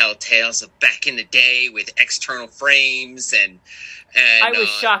like to tell tales of back in the day with external frames and I was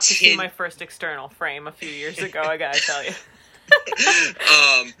shocked to see my first external frame a few years ago, I gotta tell you.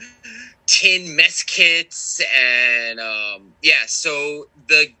 Tin mess kits and so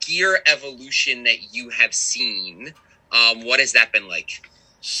the gear evolution that you have seen, what has that been like?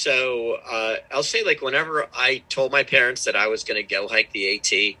 So I'll say, like, whenever I told my parents that I was going to go hike the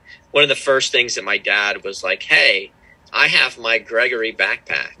AT, one of the first things that my dad was like, hey, I have my Gregory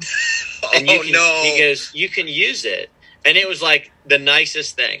backpack. And he goes, you can use it. And it was like the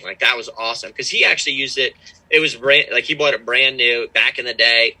nicest thing. Like, that was awesome because he actually used it. It was he bought it brand new back in the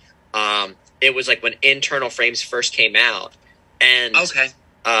day. It was like when internal frames first came out, and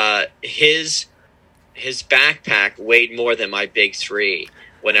his backpack weighed more than my big 3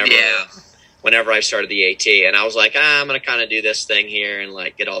 whenever I started the AT, and I was like, I'm gonna kind of do this thing here and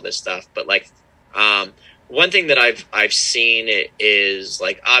like get all this stuff. But like, one thing that I've seen is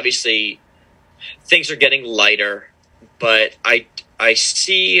like, obviously things are getting lighter. But I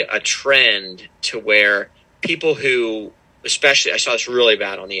see a trend to where people who, especially, I saw this really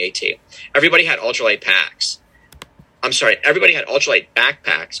bad on the AT. Everybody had ultralight packs. I'm sorry, everybody had ultralight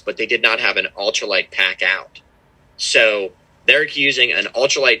backpacks, but they did not have an ultralight pack out. So they're using an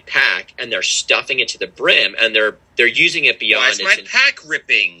ultralight pack and they're stuffing it to the brim, and they're using it beyond. Why is my pack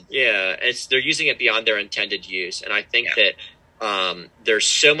ripping? Yeah, they're using it beyond their intended use, and I think that there's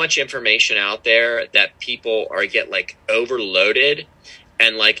so much information out there that people get like overloaded.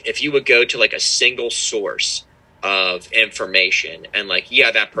 And like, if you would go to like a single source of information and like,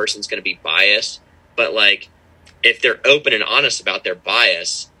 yeah, that person's going to be biased, but like, if they're open and honest about their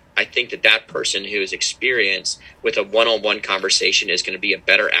bias, I think that person who is experienced with a one-on-one conversation is going to be a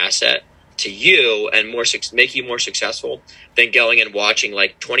better asset to you and make you more successful than going and watching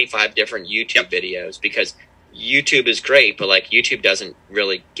like 25 different YouTube videos, because YouTube is great, but like YouTube doesn't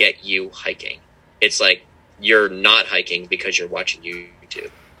really get you hiking. It's like you're not hiking because you're watching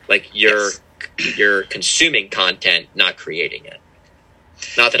YouTube. Like you're consuming content, not creating it.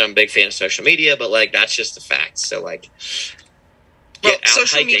 Not that I'm a big fan of social media, but like that's just the facts. So like get out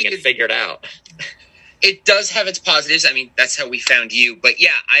hiking and figure it out. It does have its positives. I mean, that's how we found you. But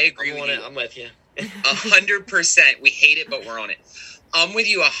yeah, I agree with you. I'm with you. 100%. We hate it, but we're on it. I'm with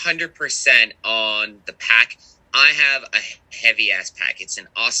you 100% on the pack. I have a heavy ass pack. It's an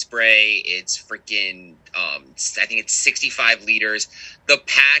Osprey. It's freaking, I think it's 65 liters. The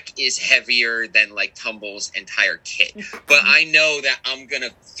pack is heavier than like Tumble's entire kit. But I know that I'm going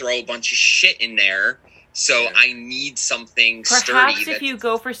to throw a bunch of shit in there. So I need something sturdy. Perhaps if you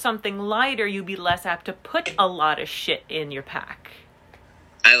go for something lighter, you'd be less apt to put a lot of shit in your pack.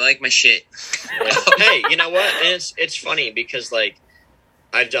 I like my shit. Hey, you know what? And it's funny because like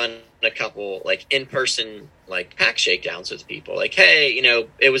I've done a couple like in-person like pack shakedowns with people. Like, hey, you know,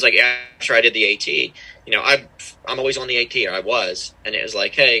 it was like after I did the AT, you know, I'm always on the AT, or I was, and it was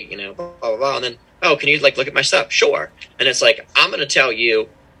like, hey, you know, blah blah blah, and then can you like look at my stuff? Sure. And it's like, I'm gonna tell you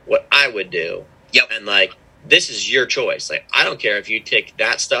what I would do. Yep. And like, this is your choice. Like, I don't care if you take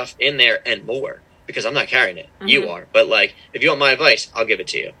that stuff in there and more, because I'm not carrying it. Mm-hmm. You are. But like, if you want my advice, I'll give it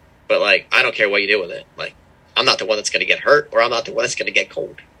to you. But like, I don't care what you do with it. Like, I'm not the one that's going to get hurt, or I'm not the one that's going to get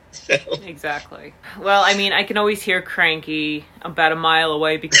cold. Exactly. Well, I mean, I can always hear Cranky about a mile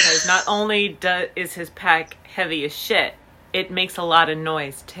away, because not only is his pack heavy as shit, it makes a lot of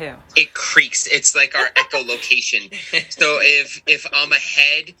noise too. It creaks. It's like our echolocation. So if I'm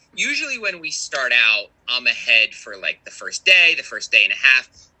ahead, usually when we start out, I'm ahead for like the first day and a half.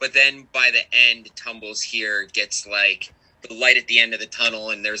 But then by the end, Tumbles here gets like the light at the end of the tunnel,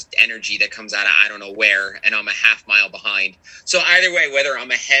 and there's energy that comes out of I don't know where, and I'm a half mile behind. So either way, whether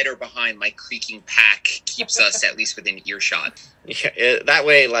I'm ahead or behind, my creaking pack keeps us at least within earshot. Yeah, that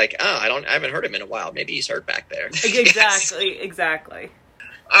way, like, I haven't heard him in a while. Maybe he's hurt back there. Exactly.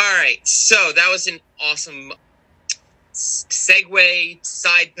 All right, so that was an awesome segue,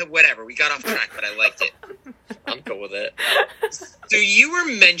 side, whatever. We got off track, but I liked it. I'm cool with it. So you were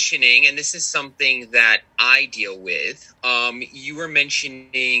mentioning, and this is something that I deal with, you were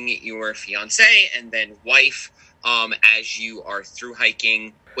mentioning your fiance and then wife, as you are through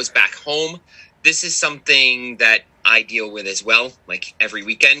hiking, was back home. This is something that I deal with as well, like every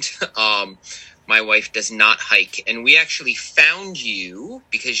weekend. My wife does not hike, and we actually found you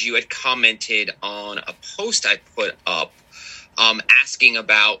because you had commented on a post I put up, asking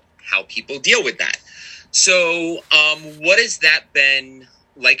about how people deal with that. So, what has that been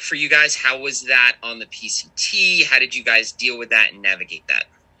like for you guys? How was that on the PCT? How did you guys deal with that and navigate that?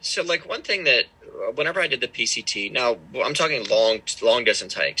 So, like, one thing that whenever I did the PCT, now I'm talking long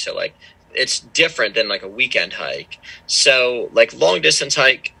distance hike. So, like, it's different than like a weekend hike. So, like, long distance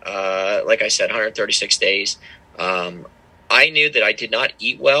hike, like I said, 136 days. I knew that I did not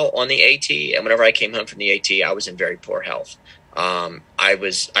eat well on the AT, and whenever I came home from the AT, I was in very poor health.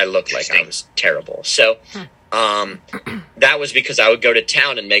 I looked like I was terrible. So, that was because I would go to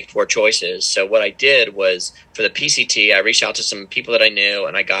town and make poor choices. So what I did was, for the PCT, I reached out to some people that I knew,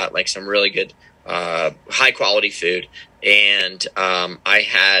 and I got like some really good, high quality food. And,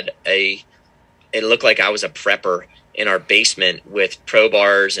 it looked like I was a prepper in our basement with Pro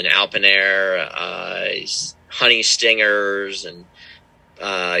Bars and Alpenair, honey stingers, and,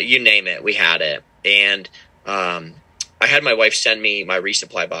 you name it, we had it. And, I had my wife send me my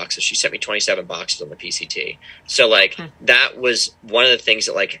resupply boxes. She sent me 27 boxes on the PCT. So, like, that was one of the things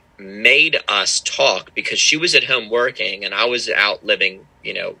that, like, made us talk, because she was at home working and I was out living,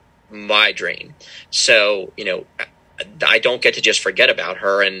 you know, my dream. So, you know, I don't get to just forget about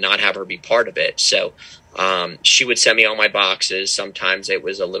her and not have her be part of it. So, she would send me all my boxes. Sometimes it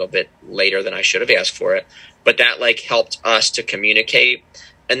was a little bit later than I should have asked for it. But that, like, helped us to communicate.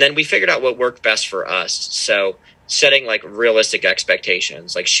 And then we figured out what worked best for us. So, setting like realistic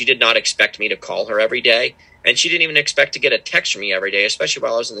expectations. Like, she did not expect me to call her every day, and she didn't even expect to get a text from me every day, especially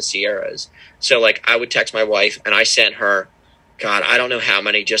while I was in the Sierras. So like, I would text my wife, and I sent her, God, I don't know how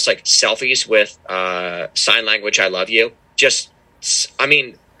many, just like selfies with sign language, I love you. Just, I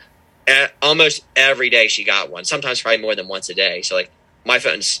mean, almost every day she got one. Sometimes probably more than once a day. So like my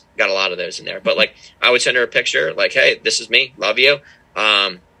phone's got a lot of those in there. But like I would send her a picture, like, "Hey, this is me. Love you."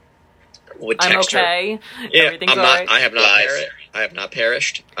 Would text I'm okay. her. Yeah, Everything's all right. I have not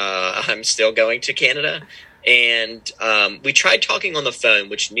perished. I'm still going to Canada, and we tried talking on the phone,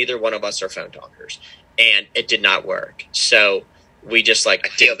 which neither one of us are phone talkers, and it did not work. So we just like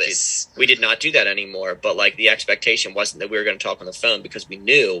we did not do that anymore. But like the expectation wasn't that we were going to talk on the phone because we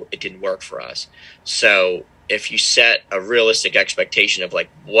knew it didn't work for us. So if you set a realistic expectation of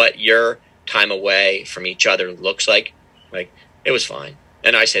like what your time away from each other looks like it was fine.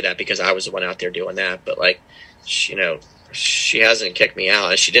 And I say that because I was the one out there doing that. But like, she hasn't kicked me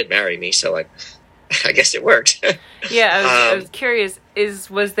out, and she did marry me. So like, I guess it worked. Yeah, I was curious.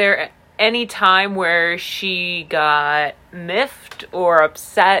 Was there any time where she got miffed or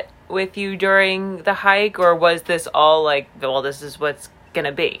upset with you during the hike, or was this all like, well, this is what's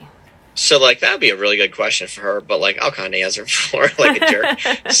gonna be? So like that would be a really good question for her, but like I'll kind of answer for her like a jerk.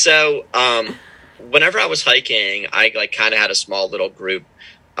 So whenever I was hiking, I like kind of had a small little group,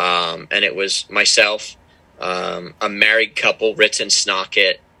 and it was myself, a married couple, Ritz and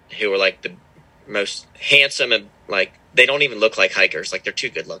Snocket, who were like the most handsome, and like they don't even look like hikers, like they're too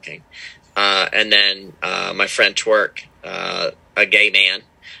good looking. And then my friend Twerk, a gay man,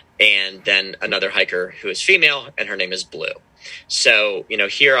 and then another hiker who is female, and her name is Blue. So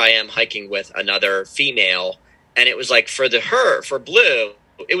here I am hiking with another female, and it was like for Blue,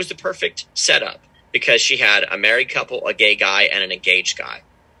 it was the perfect setup because she had a married couple, a gay guy, and an engaged guy.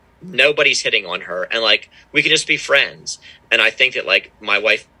 Nobody's hitting on her, and like we could just be friends. And I think that like my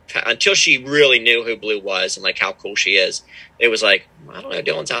wife, until she really knew who Blue was and like how cool she is, it was like, I don't know,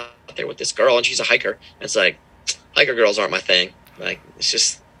 Dylan's out there with this girl and she's a hiker. And it's like, hiker girls aren't my thing. Like, it's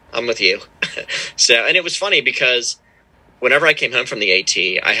just, I'm with you. So, and it was funny because whenever I came home from the AT,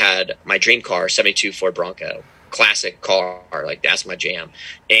 I had my dream car, 72 Ford Bronco, classic car, like that's my jam.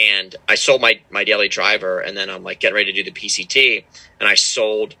 And I sold my daily driver, and then I'm like getting ready to do the PCT, and I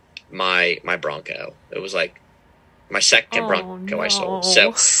sold my Bronco. It was like my second Bronco I sold.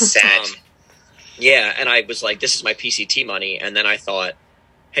 So sad. Yeah, and I was like, this is my PCT money. And then I thought,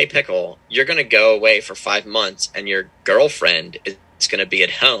 hey, Pickle, you're going to go away for 5 months, and your girlfriend is going to be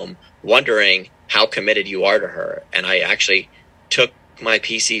at home wondering how committed you are to her. And I actually took my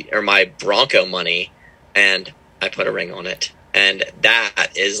Bronco money and I put a ring on it. And that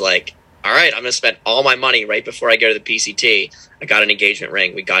is like, all right, I'm going to spend all my money right before I go to the PCT. I got an engagement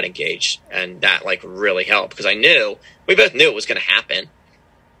ring. We got engaged. And that like really helped because we both knew it was going to happen.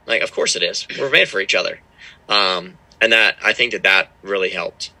 Like, of course it is. We're made for each other. And that, I think that really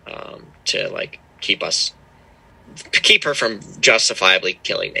helped to like keep her from justifiably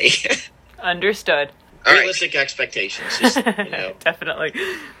killing me. Understood. Realistic expectations. Just, Definitely.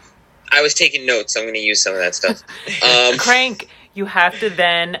 I was taking notes, so I'm going to use some of that stuff. Crank, you have to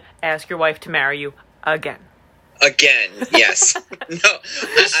then ask your wife to marry you again. Again, yes. No,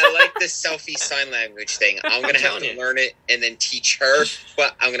 I like the selfie sign language thing. I'm going to have to learn it and then teach her,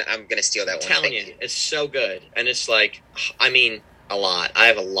 but I'm gonna steal that one. I'm telling you, it's so good. And it's like, I mean, a lot. I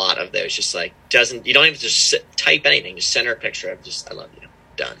have a lot of those. Just like, you don't even just type anything. Just send her a picture of I love you.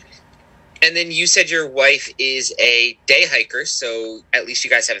 Done. And then you said your wife is a day hiker, so at least you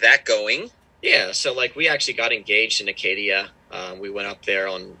guys have that going. Yeah, so like we actually got engaged in Acadia. We went up there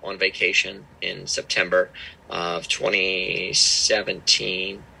on vacation in September of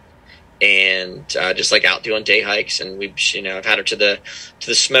 2017, and just like out doing day hikes. And we, I've had her to the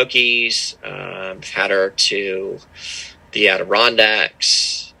Smokies. I've had her to the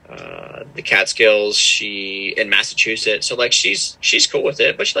Adirondacks. The Catskills, she in Massachusetts, so like she's cool with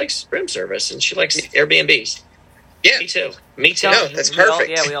it, but she likes room service and she likes Airbnbs. Yeah, me too. No, that's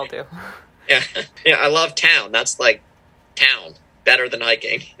perfect. We all do. Yeah, I love town. That's like town better than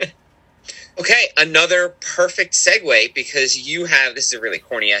hiking. Okay, another perfect segue because this is a really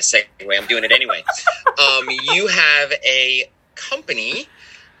corny ass segue. I'm doing it anyway. You have a company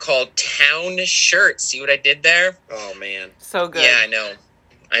called Town Shirts. See what I did there? Oh man, so good. Yeah, I know.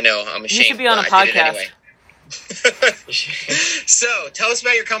 I'm ashamed. You should be on a podcast. Anyway. So, tell us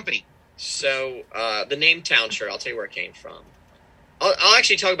about your company. So, the name Town Shirt, I'll tell you where it came from. I'll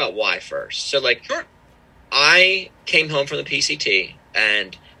actually talk about why first. So, like, sure. I came home from the PCT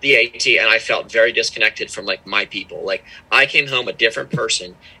and the AT, and I felt very disconnected from, like, my people. Like, I came home a different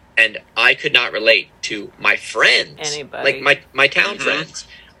person, and I could not relate to my friends. Anybody. Like, my town friends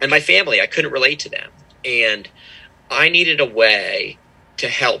and my family. I couldn't relate to them. And I needed a way to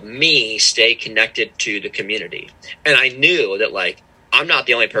help me stay connected to the community. And I knew that, like, I'm not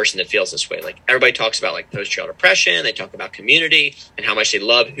the only person that feels this way. Like everybody talks about like post-trail depression. They talk about community and how much they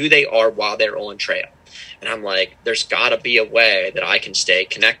love who they are while they're on trail. And I'm like, there's got to be a way that I can stay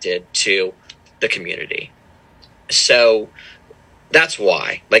connected to the community. So that's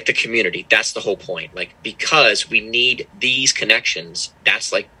why, like the community, that's the whole point. Like, because we need these connections.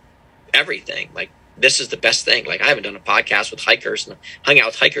 That's like everything. Like, this is the best thing. Like, I haven't done a podcast with hikers and hung out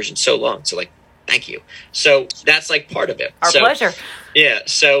with hikers in so long. So like, thank you. So that's like part of it. Our pleasure. Yeah.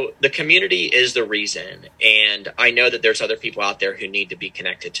 So the community is the reason. And I know that there's other people out there who need to be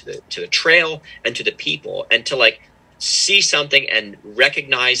connected to the trail and to the people, and to like see something and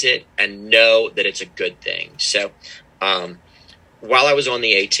recognize it and know that it's a good thing. So, while I was on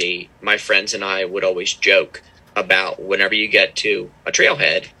the AT, my friends and I would always joke about whenever you get to a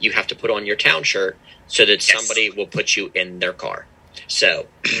trailhead, you have to put on your town shirt so that somebody will put you in their car. So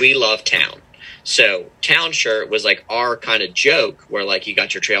we love town. So town shirt was like our kind of joke, where like you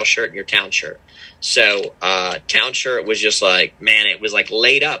got your trail shirt and your town shirt. So town shirt was just like, man, it was like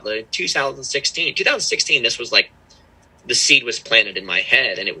laid up. Like 2016, this was like the seed was planted in my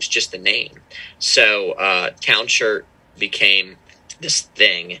head, and it was just the name. So town shirt became this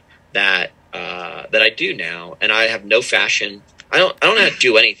thing that I do now, and I have no fashion. I don't know how to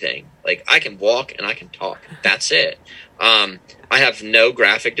do anything. Like, I can walk and I can talk. That's it. I have no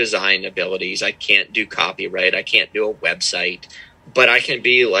graphic design abilities. I can't do copyright. I can't do a website. But I can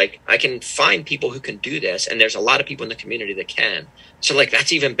be like, I can find people who can do this, and there's a lot of people in the community that can. So like,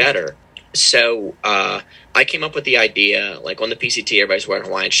 that's even better. So I came up with the idea, like on the PCT, everybody's wearing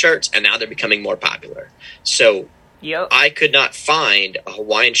Hawaiian shirts, and now they're becoming more popular. So I could not find a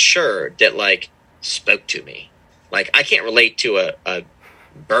Hawaiian shirt that like spoke to me. Like, I can't relate to a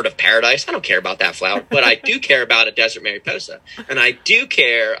bird of paradise. I don't care about that flower, but I do care about a desert mariposa, and I do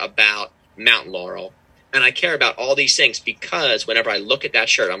care about mountain laurel, and I care about all these things, because whenever I look at that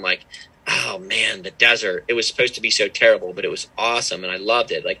shirt, I'm like, oh man, the desert, it was supposed to be so terrible, but it was awesome, and I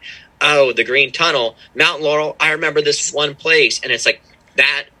loved it. Like, oh, the green tunnel, mountain laurel, I remember this one place, and it's like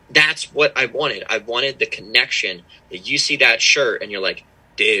that's what I wanted. I wanted the connection that you see that shirt and you're like,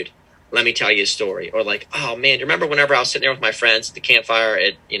 dude, let me tell you a story. Or like, oh man, do you remember whenever I was sitting there with my friends at the campfire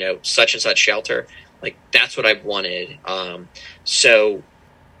at, such and such shelter? Like, that's what I wanted. So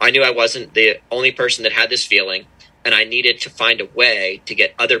I knew I wasn't the only person that had this feeling, and I needed to find a way to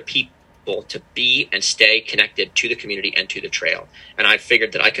get other people to be and stay connected to the community and to the trail. And I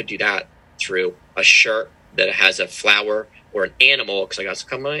figured that I could do that through a shirt that has a flower or an animal, because I got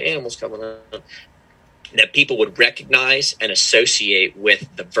some animals coming up, that people would recognize and associate with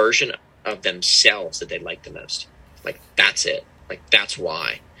the version of themselves that they like the most. Like, that's it. Like, that's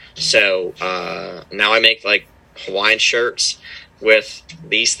why. So now I make like Hawaiian shirts with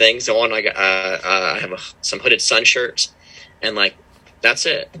these things on. I have some hooded sun shirts, and like, that's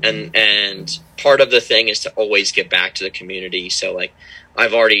it. And part of the thing is to always get back to the community. So like,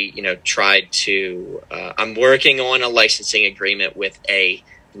 I've already, tried to, I'm working on a licensing agreement with a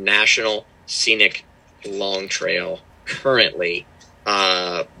national scenic long trail currently,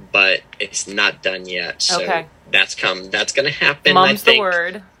 but it's not done yet. So that's going to happen. Mum's I think. The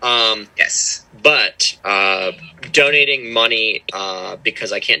word. Yes. But donating money,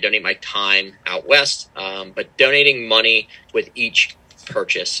 because I can't donate my time out west, but donating money with each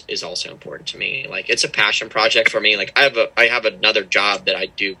purchase is also important to me. Like, it's a passion project for me. Like, I have another job that I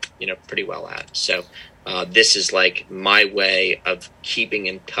do, pretty well at. So this is like my way of keeping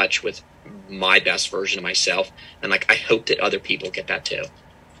in touch with my best version of myself. And like, I hope that other people get that too.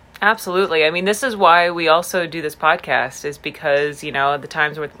 Absolutely. I mean, this is why we also do this podcast, is because, the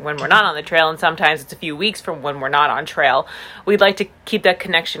times when we're not on the trail, and sometimes it's a few weeks from when we're not on trail, we'd like to keep that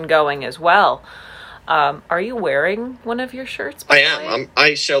connection going as well. Are you wearing one of your shirts? I am.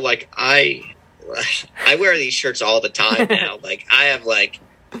 I wear these shirts all the time now. Like, I have like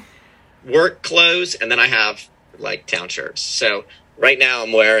work clothes, and then I have like town shirts. So right now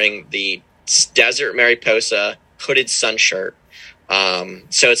I'm wearing the Desert Mariposa hooded sun shirt.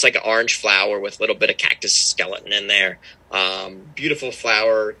 So it's like an orange flower with a little bit of cactus skeleton in there. Beautiful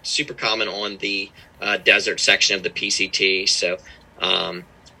flower, super common on the desert section of the PCT. So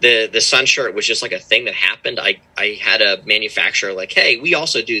the sun shirt was just like a thing that happened. I had a manufacturer like, hey, we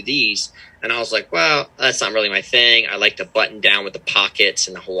also do these. And I was like, well, that's not really my thing. I like the button down with the pockets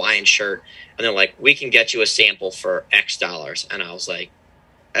and the Hawaiian shirt. And they're like, we can get you a sample for X dollars. And I was like,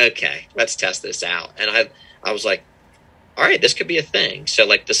 okay, let's test this out. And I was like, all right, this could be a thing. So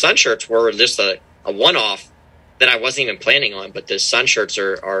like, the sun shirts were just a one-off that I wasn't even planning on, but the sun shirts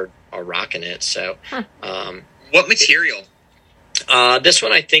are rocking it. So, what material? This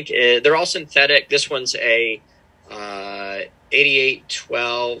one, I think they're all synthetic. This one's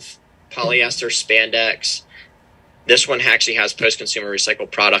 8812 polyester spandex. This one actually has post-consumer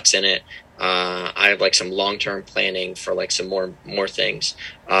recycled products in it. I have like some long-term planning for like some more things.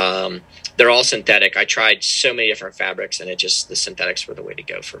 They're all synthetic. I tried so many different fabrics, and the synthetics were the way to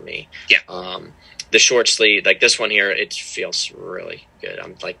go for me. Yeah. The short sleeve, like this one here, it feels really good.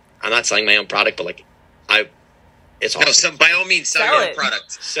 I'm not selling my own product, but like it's awesome. No, so by all means, sell your own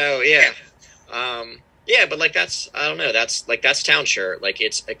product. So yeah. Yeah, but like I don't know, that's Town Shirt. Like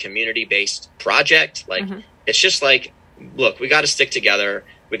it's a community-based project. Like it's just like, look, we got to stick together.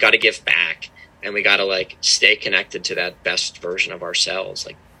 We got to give back, and we got to like stay connected to that best version of ourselves.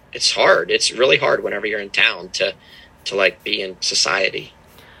 Like it's hard. It's really hard whenever you're in town to like be in society.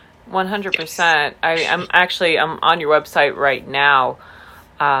 100%. I'm on your website right now.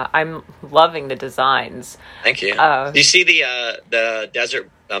 I'm loving the designs. Thank you. Do you see the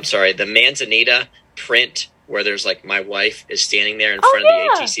Manzanita print where there's like my wife is standing there in front of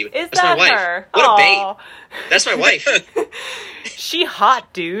the ATC? That's my wife. Her? What a bait. That's my wife. She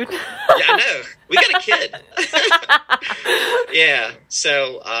hot, dude. Yeah, I know. We got a kid. Yeah.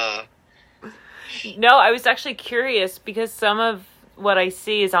 So, no, I was actually curious because some of what I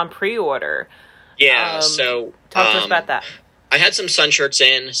see is on pre-order. Yeah. So talk to us about that. I had some sun shirts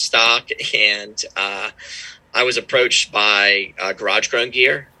in stock, and I was approached by Garage Grown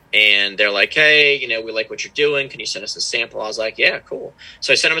Gear. And they're like, hey, we like what you're doing. Can you send us a sample? I was like, yeah, cool.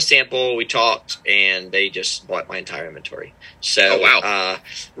 So I sent them a sample. We talked, and they just bought my entire inventory. So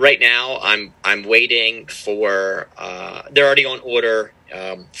right now, I'm waiting for. They're already on order.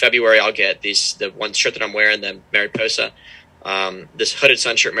 February, I'll get the one shirt that I'm wearing, the Mariposa. This hooded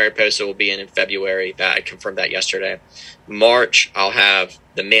sun shirt Mariposa will be in February. That I confirmed that yesterday. March, I'll have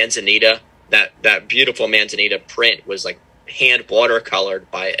the Manzanita. That beautiful Manzanita print was like hand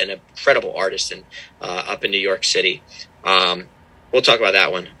watercolored by an incredible artist up in New York City. We'll talk about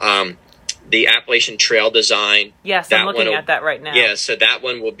that one. The Appalachian Trail design. Yes, I'm looking at that right now. Yeah, so that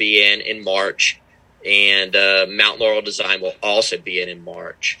one will be in March, and Mount Laurel design will also be in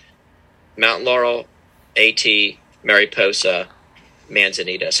March. Mount Laurel, AT, Mariposa,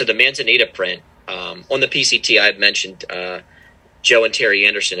 Manzanita. So the Manzanita print on the PCT, I had mentioned Joe and Terry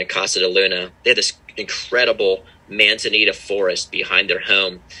Anderson at Casa de Luna. They had this incredible Manzanita forest behind their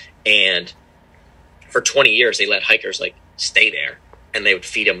home, and for 20 years they let hikers like stay there, and they would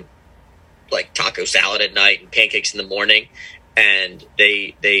feed them like taco salad at night and pancakes in the morning, and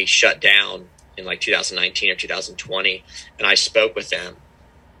they shut down in like 2019 or 2020. And I spoke with them,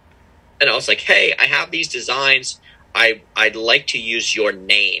 and I was like, hey, I have these designs. I'd like to use your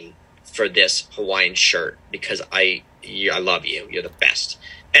name for this Hawaiian shirt because I love you. You're the best.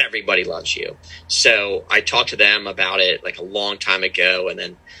 Everybody loves you. So I talked to them about it like a long time ago, and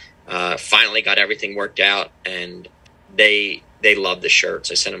then finally got everything worked out, and they loved the shirts.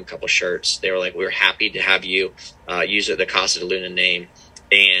 I sent them a couple shirts. They were like, we're happy to have you use the Casa de Luna name,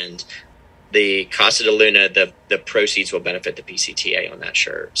 and the Casa de Luna, the proceeds will benefit the PCTA on that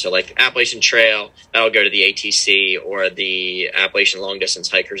shirt. So like Appalachian Trail, that'll go to the ATC or the Appalachian Long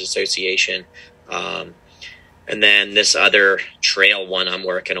Distance Hikers Association. And then this other trail one I'm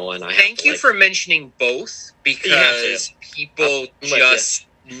working on. Thank you for mentioning both, because people just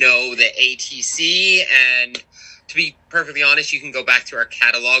know the ATC, and to be perfectly honest, you can go back to our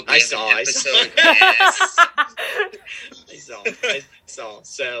catalog. I saw.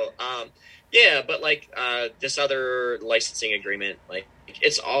 So, yeah, but like this other licensing agreement, like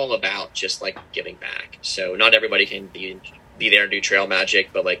it's all about just like giving back. So not everybody can be there and do trail magic,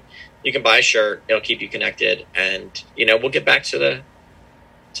 but like you can buy a shirt, it'll keep you connected, and we'll get back to the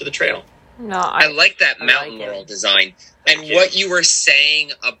trail. No, I like that Mountain Laurel design. And what you were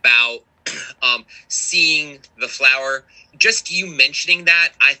saying about seeing the flower, just you mentioning that,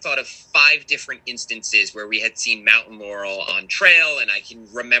 I thought of 5 different instances where we had seen Mountain Laurel on trail, and I can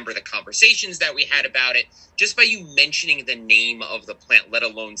remember the conversations that we had about it just by you mentioning the name of the plant, let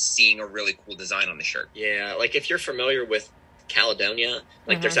alone seeing a really cool design on the shirt. Yeah, like if you're familiar with Caledonia,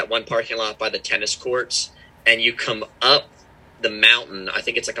 like there's that one parking lot by the tennis courts, and you come up the mountain, I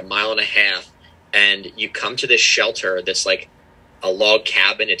think it's like a mile and a half, and you come to this shelter that's like a log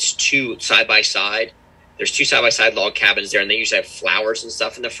cabin. It's 2 side by side. There's 2 side by side log cabins there, and they usually have flowers and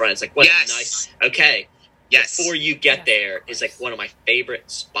stuff in the front. It's like, what a nice. Okay. Yes. Before you get there is like one of my favorite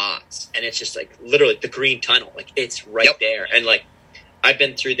spots, and it's just like literally the green tunnel. Like it's right there, and like I've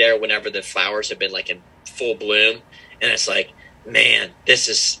been through there whenever the flowers have been like in full bloom, and it's like, man, this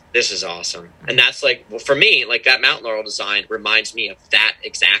is awesome. And that's like, well, for me, like that Mountain Laurel design reminds me of that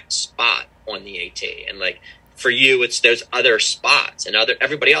exact spot on the AT. And like for you, it's those other spots, and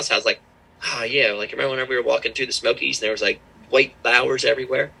everybody else has like, oh yeah, like remember whenever we were walking through the Smokies and there was like white flowers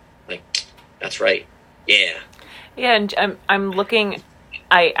everywhere. Like, that's right. Yeah. Yeah, and I'm looking.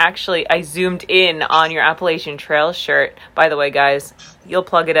 I zoomed in on your Appalachian Trail shirt. By the way, guys, you'll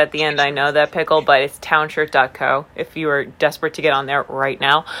plug it at the end. I know that, Pickle, but it's townshirt.co if you are desperate to get on there right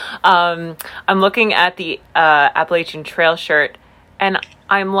now. I'm looking at the Appalachian Trail shirt, and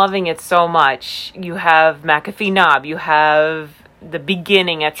I'm loving it so much. You have McAfee Knob. You have the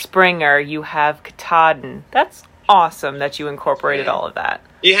beginning at Springer. You have Katahdin. That's awesome that you incorporated all of that.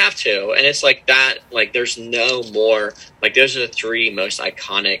 You have to, and it's like that. Like, there's no more. Like, those are the three most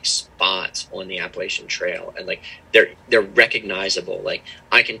iconic spots on the Appalachian Trail, and like they're recognizable. Like,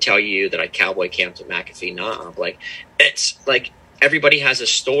 I can tell you that I cowboy camped at McAfee Knob. Like, it's like everybody has a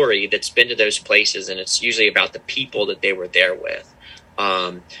story that's been to those places, and it's usually about the people that they were there with.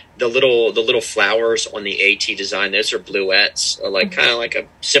 The little flowers on the AT design, those are bluettes, like kind of like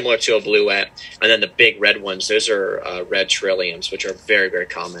similar to a bluette. And then the big red ones, those are red trilliums, which are very, very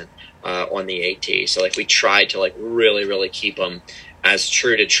common on the AT. So like we tried to like really, really keep them as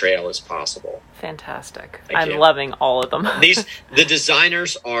true to trail as possible. Fantastic. I'm loving all of them. The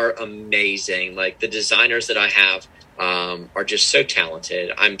designers are amazing. Like the designers that I have are just so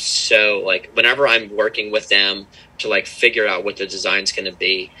talented. I'm so like, whenever I'm working with them to like figure out what the design's going to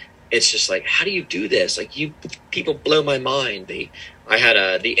be, it's just like, how do you do this? Like, you people blow my mind. I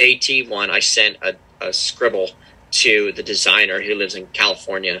had the AT one. I sent a scribble to the designer who lives in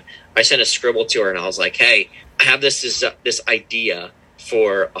California. I sent a scribble to her and I was like, hey, I have this idea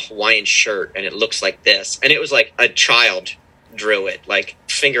for a Hawaiian shirt and it looks like this. And it was like a child drew it, like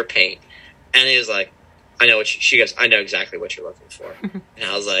finger paint. And it was like, I know what she goes, I know exactly what you're looking for. And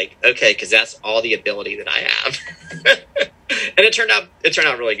I was like, okay, because that's all the ability that I have. And it turned out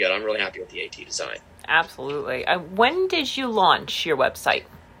really good. I'm really happy with the AT design. Absolutely. When did you launch your website?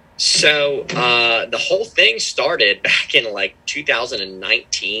 So the whole thing started back in like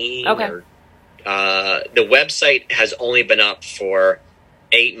 2019. Okay. The website has only been up for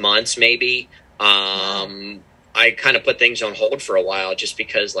 8 months, maybe. I kind of put things on hold for a while just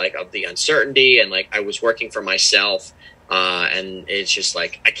because like of the uncertainty and like I was working for myself and it's just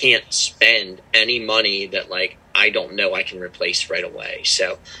like I can't spend any money that like I don't know I can replace right away.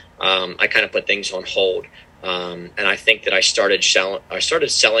 So I kind of put things on hold and I think that I started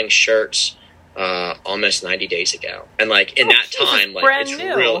selling shirts almost 90 days ago. And like in that time, like it's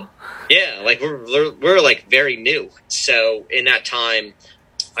new. real. Yeah, like we're like very new. So in that time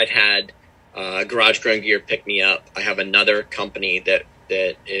I've had Garage Grown Gear pick me up. I have another company that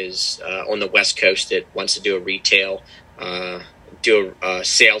is on the West Coast that wants to do a retail,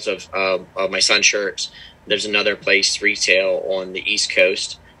 sales of my son shirts. There's another place, retail, on the East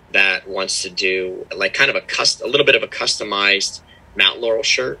Coast that wants to do like kind of a little bit of a customized Mount Laurel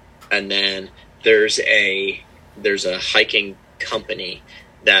shirt. And then there's a hiking company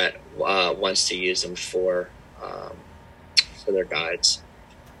that wants to use them for their guides.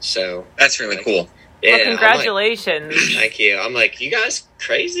 So that's really cool. Yeah, well, congratulations. Thank you. I'm like, you guys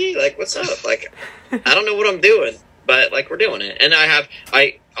crazy? Like, what's up? Like, I don't know what I'm doing, but like, we're doing it. And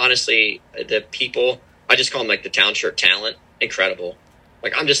I honestly, the people, I just call them like the town shirt talent. Incredible.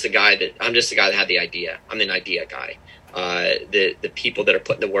 Like, I'm just the guy that had the idea. I'm an idea guy. The people that are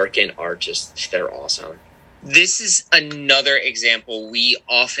putting the work in are they're awesome. This is another example. We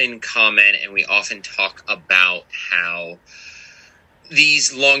often comment and we often talk about how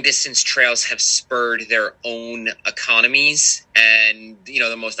these long distance trails have spurred their own economies. And,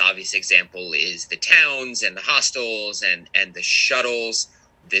 the most obvious example is the towns and the hostels and the shuttles.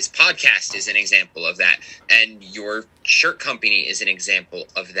 This podcast is an example of that. And your shirt company is an example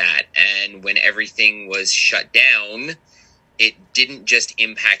of that. And when everything was shut down, it didn't just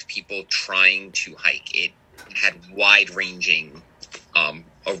impact people trying to hike. It had a wide-ranging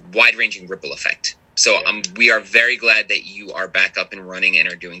ripple effect. So we are very glad that you are back up and running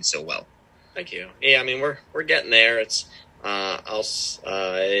and are doing so well. Thank you. Yeah, I mean we're getting there. It's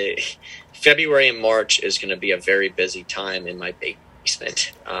February and March is going to be a very busy time in my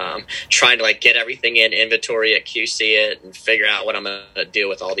basement. Trying to like get everything in inventory at QC it and figure out what I'm going to do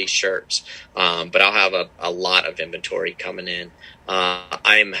with all these shirts. But I'll have a lot of inventory coming in.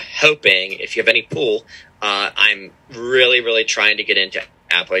 I'm hoping if you have any pool, I'm really, really trying to get into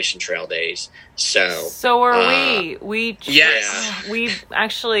Appalachian Trail Days. So are we. Yes. We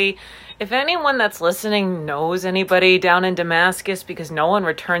actually, if anyone that's listening knows anybody down in Damascus, because no one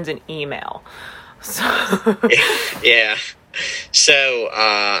returns an email. So yeah. So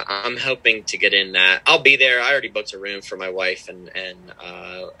I'm hoping to get in that. I'll be there. I already booked a room for my wife and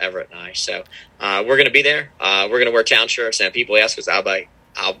Everett and I. So we're going to be there. We're going to wear town shirts, and people ask us,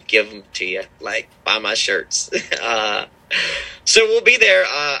 I'll give them to you. Like, buy my shirts. So we'll be there.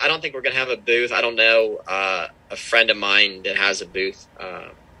 I don't think we're going to have a booth. I don't know. A friend of mine that has a booth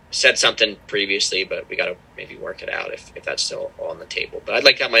said something previously, but we got to maybe work it out if that's still on the table. But I'd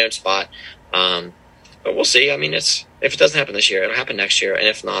like to have my own spot. But we'll see. I mean, if it doesn't happen this year, it'll happen next year. And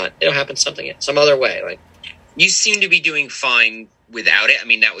if not, it'll happen some other way. Like, You seem to be doing fine without it. I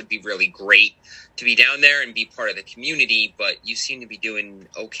mean, that would be really great to be down there and be part of the community, but you seem to be doing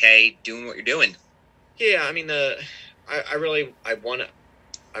okay, doing what you're doing. yeah, I mean, I want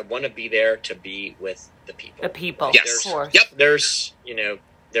to be there to be with the people. The people, Yes. of course. Yep.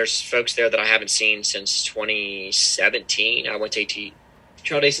 There's folks there that I haven't seen since 2017. I went to AT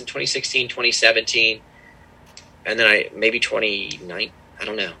Trail Days in 2016, 2017, and then maybe 29. I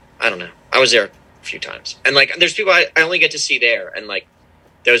don't know. I was there a few times, and like, there's people I only get to see there, and like,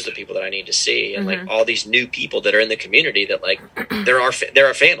 those are the people that I need to see, and like all these new people that are in the community that like they're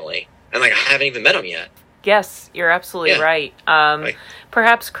a family, and like I haven't even met them yet. Yes, you're absolutely Yeah. right.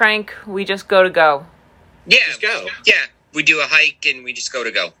 Perhaps Crank, we just go to go. Yeah. Just go. Yeah. We do a hike and we just go to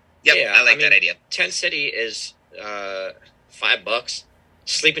go. Yep. Yeah, I like that idea. Tent City is $5.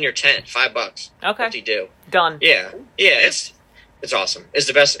 Sleep in your tent, $5. Okay. What do you do? Done. Yeah, it's awesome. It's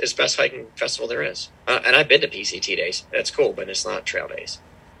the best hiking festival there is. And I've been to PCT days. That's cool, but it's not trail days.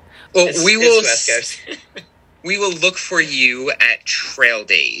 Well, It's we will West Coast. we will look for you at Trail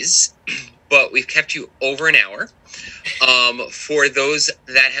Days, but we've kept you over an hour. For those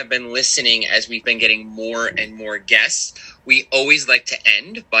that have been listening, as we've been getting more and more guests, we always like to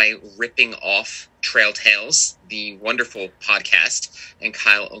end by ripping off Trail Tales, the wonderful podcast, and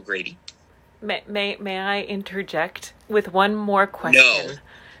Kyle O'Grady. May I interject with one more question? No.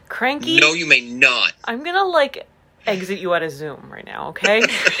 Cranky? No, you may not. I'm gonna exit you out of Zoom right now, okay?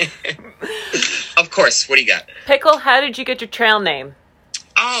 Of course. What do you got? Pickle, how did you get your trail name?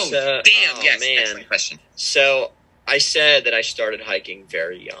 Oh, So- damn. oh, Yes. man. Excellent question. So I said that I started hiking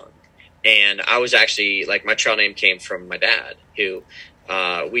very young, and I was actually like, my trail name came from my dad, who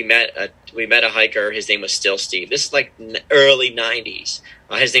we met a hiker. His name was Still Steve. This is like early '90s.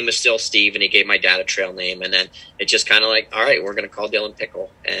 His name was Still Steve, and he gave my dad a trail name, and then it just kind of like, all right, we're gonna call Dylan Pickle,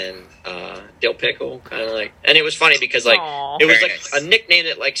 and Dill Pickle, kind of like. And it was funny because like Aw. it was Very like nice. a nickname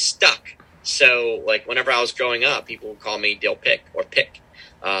that like stuck. So like whenever I was growing up, people would call me Dill Pick or Pick.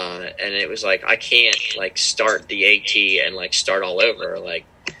 And it was like, I can't like start the AT and like start all over. Like,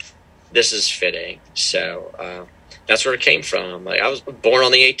 this is fitting. So that's where it came from. Like, I was born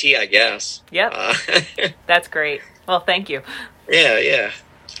on the AT, I guess. Yep, that's great. Well, thank you. Yeah.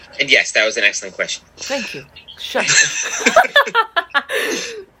 And yes, that was an excellent question. Thank you. Shut up.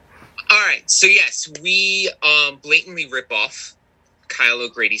 All right. So yes, we blatantly rip off Kyle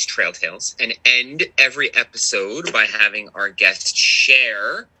O'Grady's Trail Tales and end every episode by having our guests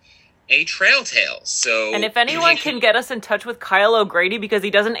share a trail tale. So, And if anyone can get us in touch with Kyle O'Grady because he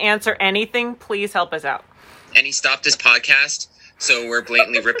doesn't answer anything, please help us out. and he stopped his podcast, so we're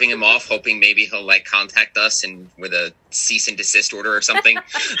blatantly ripping him off, hoping maybe he'll like contact us and with a cease and desist order or something.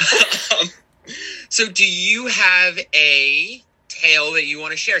 So do you have a tale that you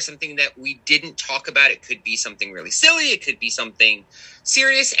want to share, something that we didn't talk about? It could be something really silly, it could be something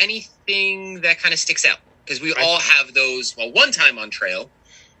serious, anything that kind of sticks out, because we all have those. Well, one time on trail,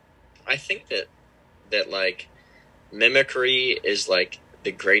 I think that like mimicry is like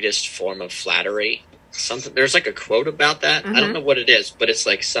the greatest form of flattery. Something, there's like a quote about that. I don't know what it is, but it's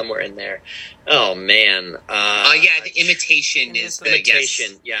like somewhere in there. Oh man. yeah, the imitation is the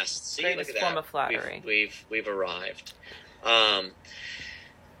imitation. Yes. See, Greatest look at form that. of flattery. We've arrived.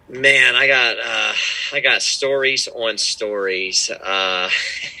 Man, I got stories on stories.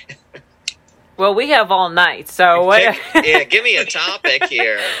 Well, we have all night, so what? Give me a topic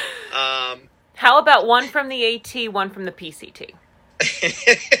here. How about one from the AT, one from the PCT?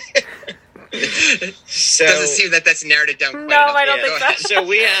 So Doesn't seem that that's narrowed it down quite No, enough. I don't Yeah, think go ahead. So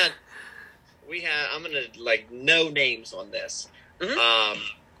we had. I'm gonna like no names on this.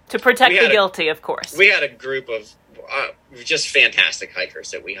 To protect We the had a- guilty, of course. We had a group of just fantastic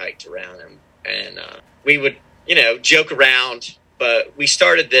hikers that we hiked around, and we would joke around. But we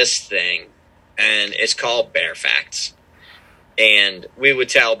started this thing, and it's called Bear Facts, and we would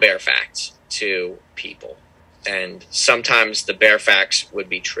tell bear facts to people, and sometimes the bear facts would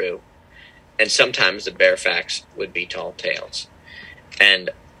be true, and sometimes the bear facts would be tall tales. And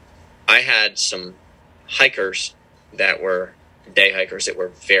I had some hikers that were day hikers that were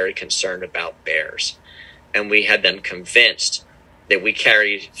very concerned about bears, and we had them convinced that we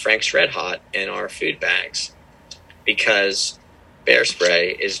carried Frank's Red Hot in our food bags because bear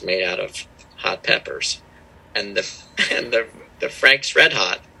spray is made out of hot peppers, and the Frank's Red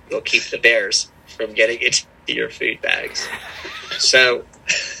Hot will keep the bears from getting into your food bags. So,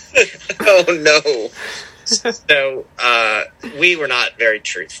 Oh no. so we were not very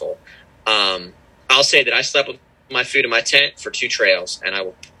truthful. I'll say that I slept with my food in my tent for 2 trails, and I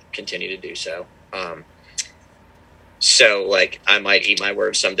will continue to do so. So, like, I might eat my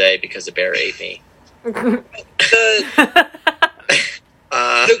words someday because the bear ate me. The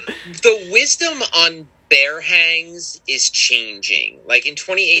wisdom on bear hangs is changing. Like in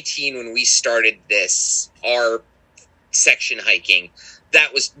 2018, when we started our section hiking,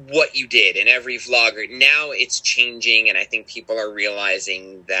 that was what you did in every vlogger. Now it's changing, and I think people are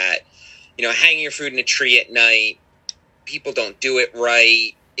realizing that, hanging your food in a tree at night, people don't do it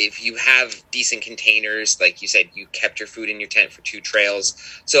right. If you have decent containers, like you said, you kept your food in your tent for 2 trails.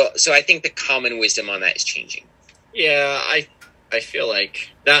 So I think the common wisdom on that is changing. Yeah, I feel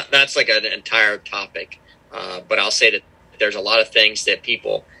like that's like an entire topic. But I'll say that there's a lot of things that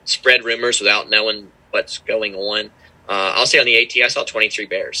people spread rumors without knowing what's going on. I'll say on the AT, I saw 23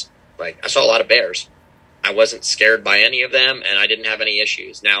 bears. Like, I saw a lot of bears. I wasn't scared by any of them, and I didn't have any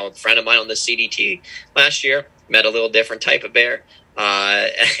issues. Now, a friend of mine on the CDT last year met a little different type of bear.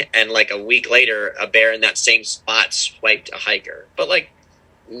 And like a week later, a bear in that same spot swiped a hiker. But like,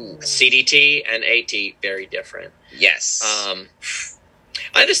 CDT and AT, very different. Yes.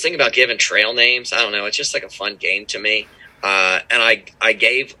 I have this thing about giving trail names. I don't know. It's just like a fun game to me. And I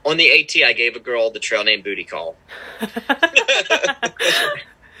gave, on the AT, I gave a girl the trail name Booty Call.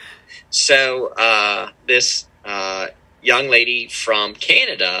 So this young lady from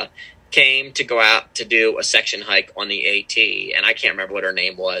Canada came to go out to do a section hike on the AT, and I can't remember what her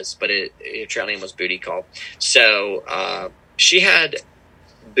name was, but her trail name was Booty Call. So she had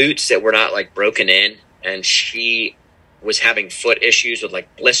boots that were not like broken in, and she was having foot issues with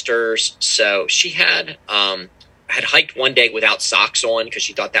like blisters. So she had hiked one day without socks on because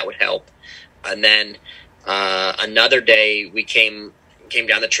she thought that would help, and then another day we came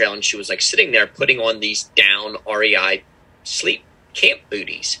down the trail, and she was like sitting there putting on these down REI sleep camp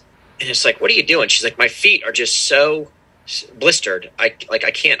booties. And it's like, what are you doing? She's like, my feet are just so blistered. I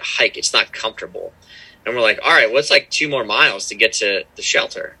can't hike. It's not comfortable. And we're like, all right, well, it's like 2 more miles to get to the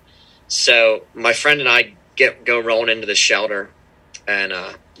shelter. So my friend and I go rolling into the shelter, and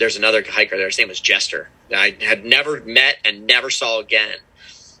there's another hiker there. His name was Jester, that I had never met and never saw again.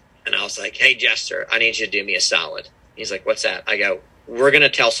 And I was like, hey, Jester, I need you to do me a solid. He's like, what's that? I go, we're going to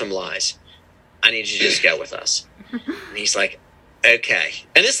tell some lies. I need you to just go with us. And he's like, okay.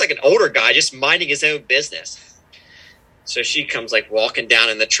 And this is like an older guy just minding his own business. So she comes like walking down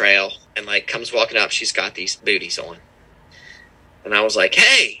in the trail and like comes walking up. She's got these booties on. And I was like,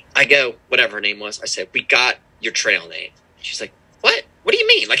 hey, I go, whatever her name was. I said, we got your trail name. She's like, what? What do you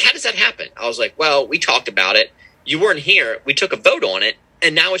mean? Like, how does that happen? I was like, well, we talked about it. You weren't here. We took a vote on it.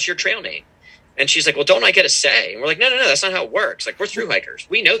 And now it's your trail name. And she's like, well, don't I get a say? And we're like, no, that's not how it works. Like, we're through hikers.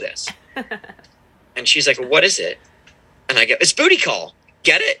 We know this. And she's like, well, what is it? And I go, it's Booty Call.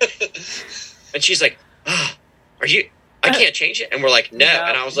 Get it? And she's like, oh, I can't change it. And we're like, no.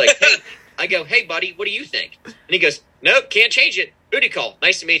 And I was like, hey, I go, hey, buddy, what do you think? And he goes, nope, can't change it. Booty Call.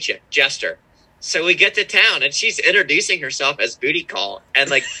 Nice to meet you. Jester. So we get to town, and she's introducing herself as Booty Call.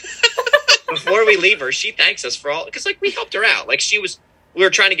 And like, before we leave her, she thanks us for all, because like we helped her out. Like we were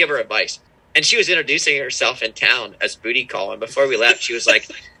trying to give her advice. And she was introducing herself in town as Booty Call. And before we left, she was like,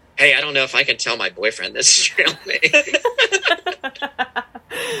 hey, I don't know if I can tell my boyfriend this is trail name.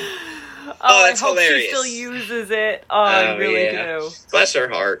 Oh, that's I hope hilarious. She still uses it. Oh, I really do. Bless her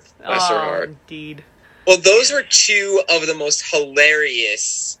heart. Bless her heart. Indeed. Well, those were 2 of the most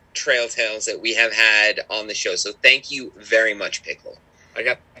hilarious trail tales that we have had on the show. So thank you very much, Pickle. I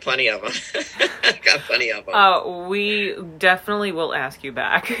got plenty of them. We definitely will ask you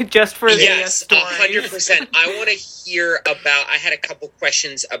back just for the yes, stories. 100%. I want to hear about. I had a couple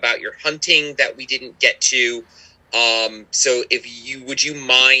questions about your hunting that we didn't get to. So would you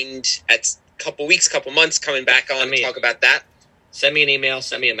mind at couple months coming back on and talk about that? Send me an email.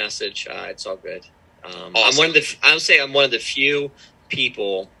 Send me a message. It's all good. Awesome. I'm one of the few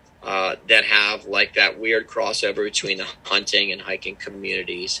people that have like that weird crossover between the hunting and hiking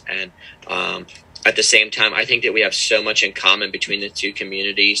communities. And at the same time, I think that we have so much in common between the 2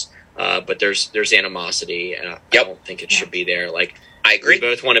 communities, but there's animosity, and I don't think it should be there. Like, I agree. We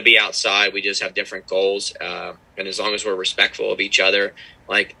both want to be outside. We just have different goals. And as long as we're respectful of each other,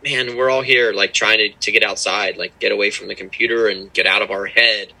 like, man, we're all here, like, trying to get outside, like, get away from the computer and get out of our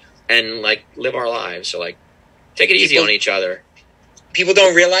head and, like, live our lives. So, like, take it easy on each other. People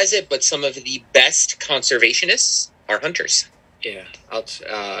don't realize it, but some of the best conservationists are hunters. Yeah.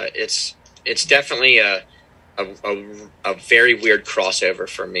 It's definitely a very weird crossover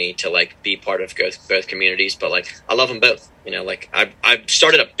for me to like be part of both communities, but like I love them both. You know, like I've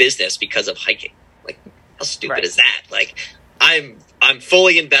started a business because of hiking. Like how stupid is that? Like I'm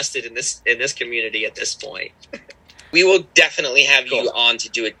fully invested in this community at this point. We will definitely have you on to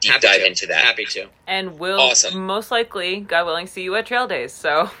do a deep dive into that. Happy to. And we'll most likely, God willing, see you at Trail Days.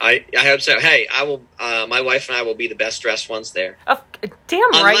 So I hope so. Hey, I will. My wife and I will be the best dressed ones there. Damn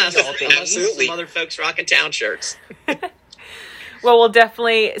right, Unless some other folks rocking town shirts. Well, we'll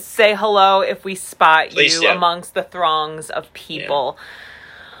definitely say hello if we spot Please you do. amongst the throngs of people.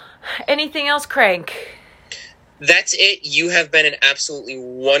 Yeah. Anything else, Craig? That's it. You have been an absolutely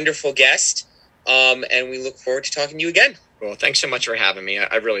wonderful guest. And we look forward to talking to you again. Well, thanks so much for having me.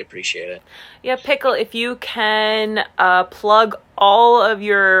 I really appreciate it. Yeah, Pickle, if you can plug all of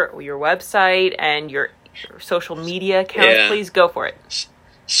your website and your social media accounts, please go for it.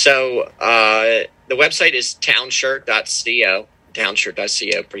 So the website is townshirt.co.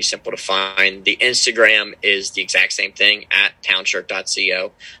 Townshirt.co, pretty simple to find. The Instagram is the exact same thing, at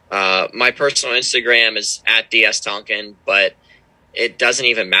townshirt.co. My personal Instagram is at DS Tonkin, but it doesn't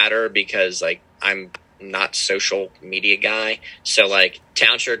even matter because like I'm not social media guy. So like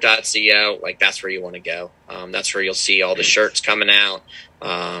townshirt.co, like that's where you want to go. That's where you'll see all the shirts coming out,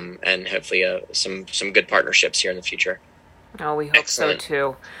 and hopefully some good partnerships here in the future. Oh, we hope so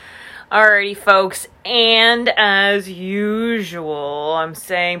too. Alrighty, folks, and as usual, I'm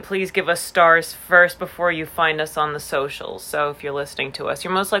saying please give us stars first before you find us on the socials. So if you're listening to us,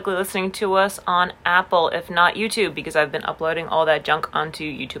 you're most likely listening to us on Apple, if not YouTube, because I've been uploading all that junk onto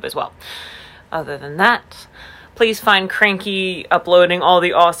YouTube as well. Other than that, please find Cranky uploading all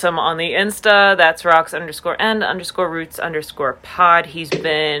the awesome on the Insta. That's rocks_and_roots_pod. He's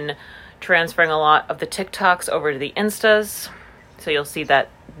been transferring a lot of the TikToks over to the Instas, so you'll see that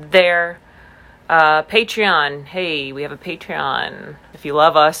there. Patreon. Hey, we have a Patreon. If you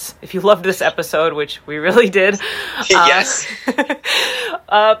love us, if you loved this episode, which we really did, yes.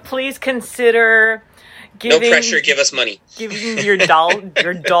 Please consider giving. No pressure. Give us money. Giving your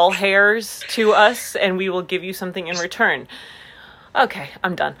doll hairs to us, and we will give you something in return. Okay,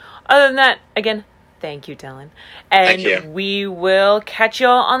 I'm done. Other than that, again, thank you, Dylan, and Thank you. we will catch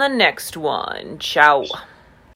y'all on the next one. Ciao.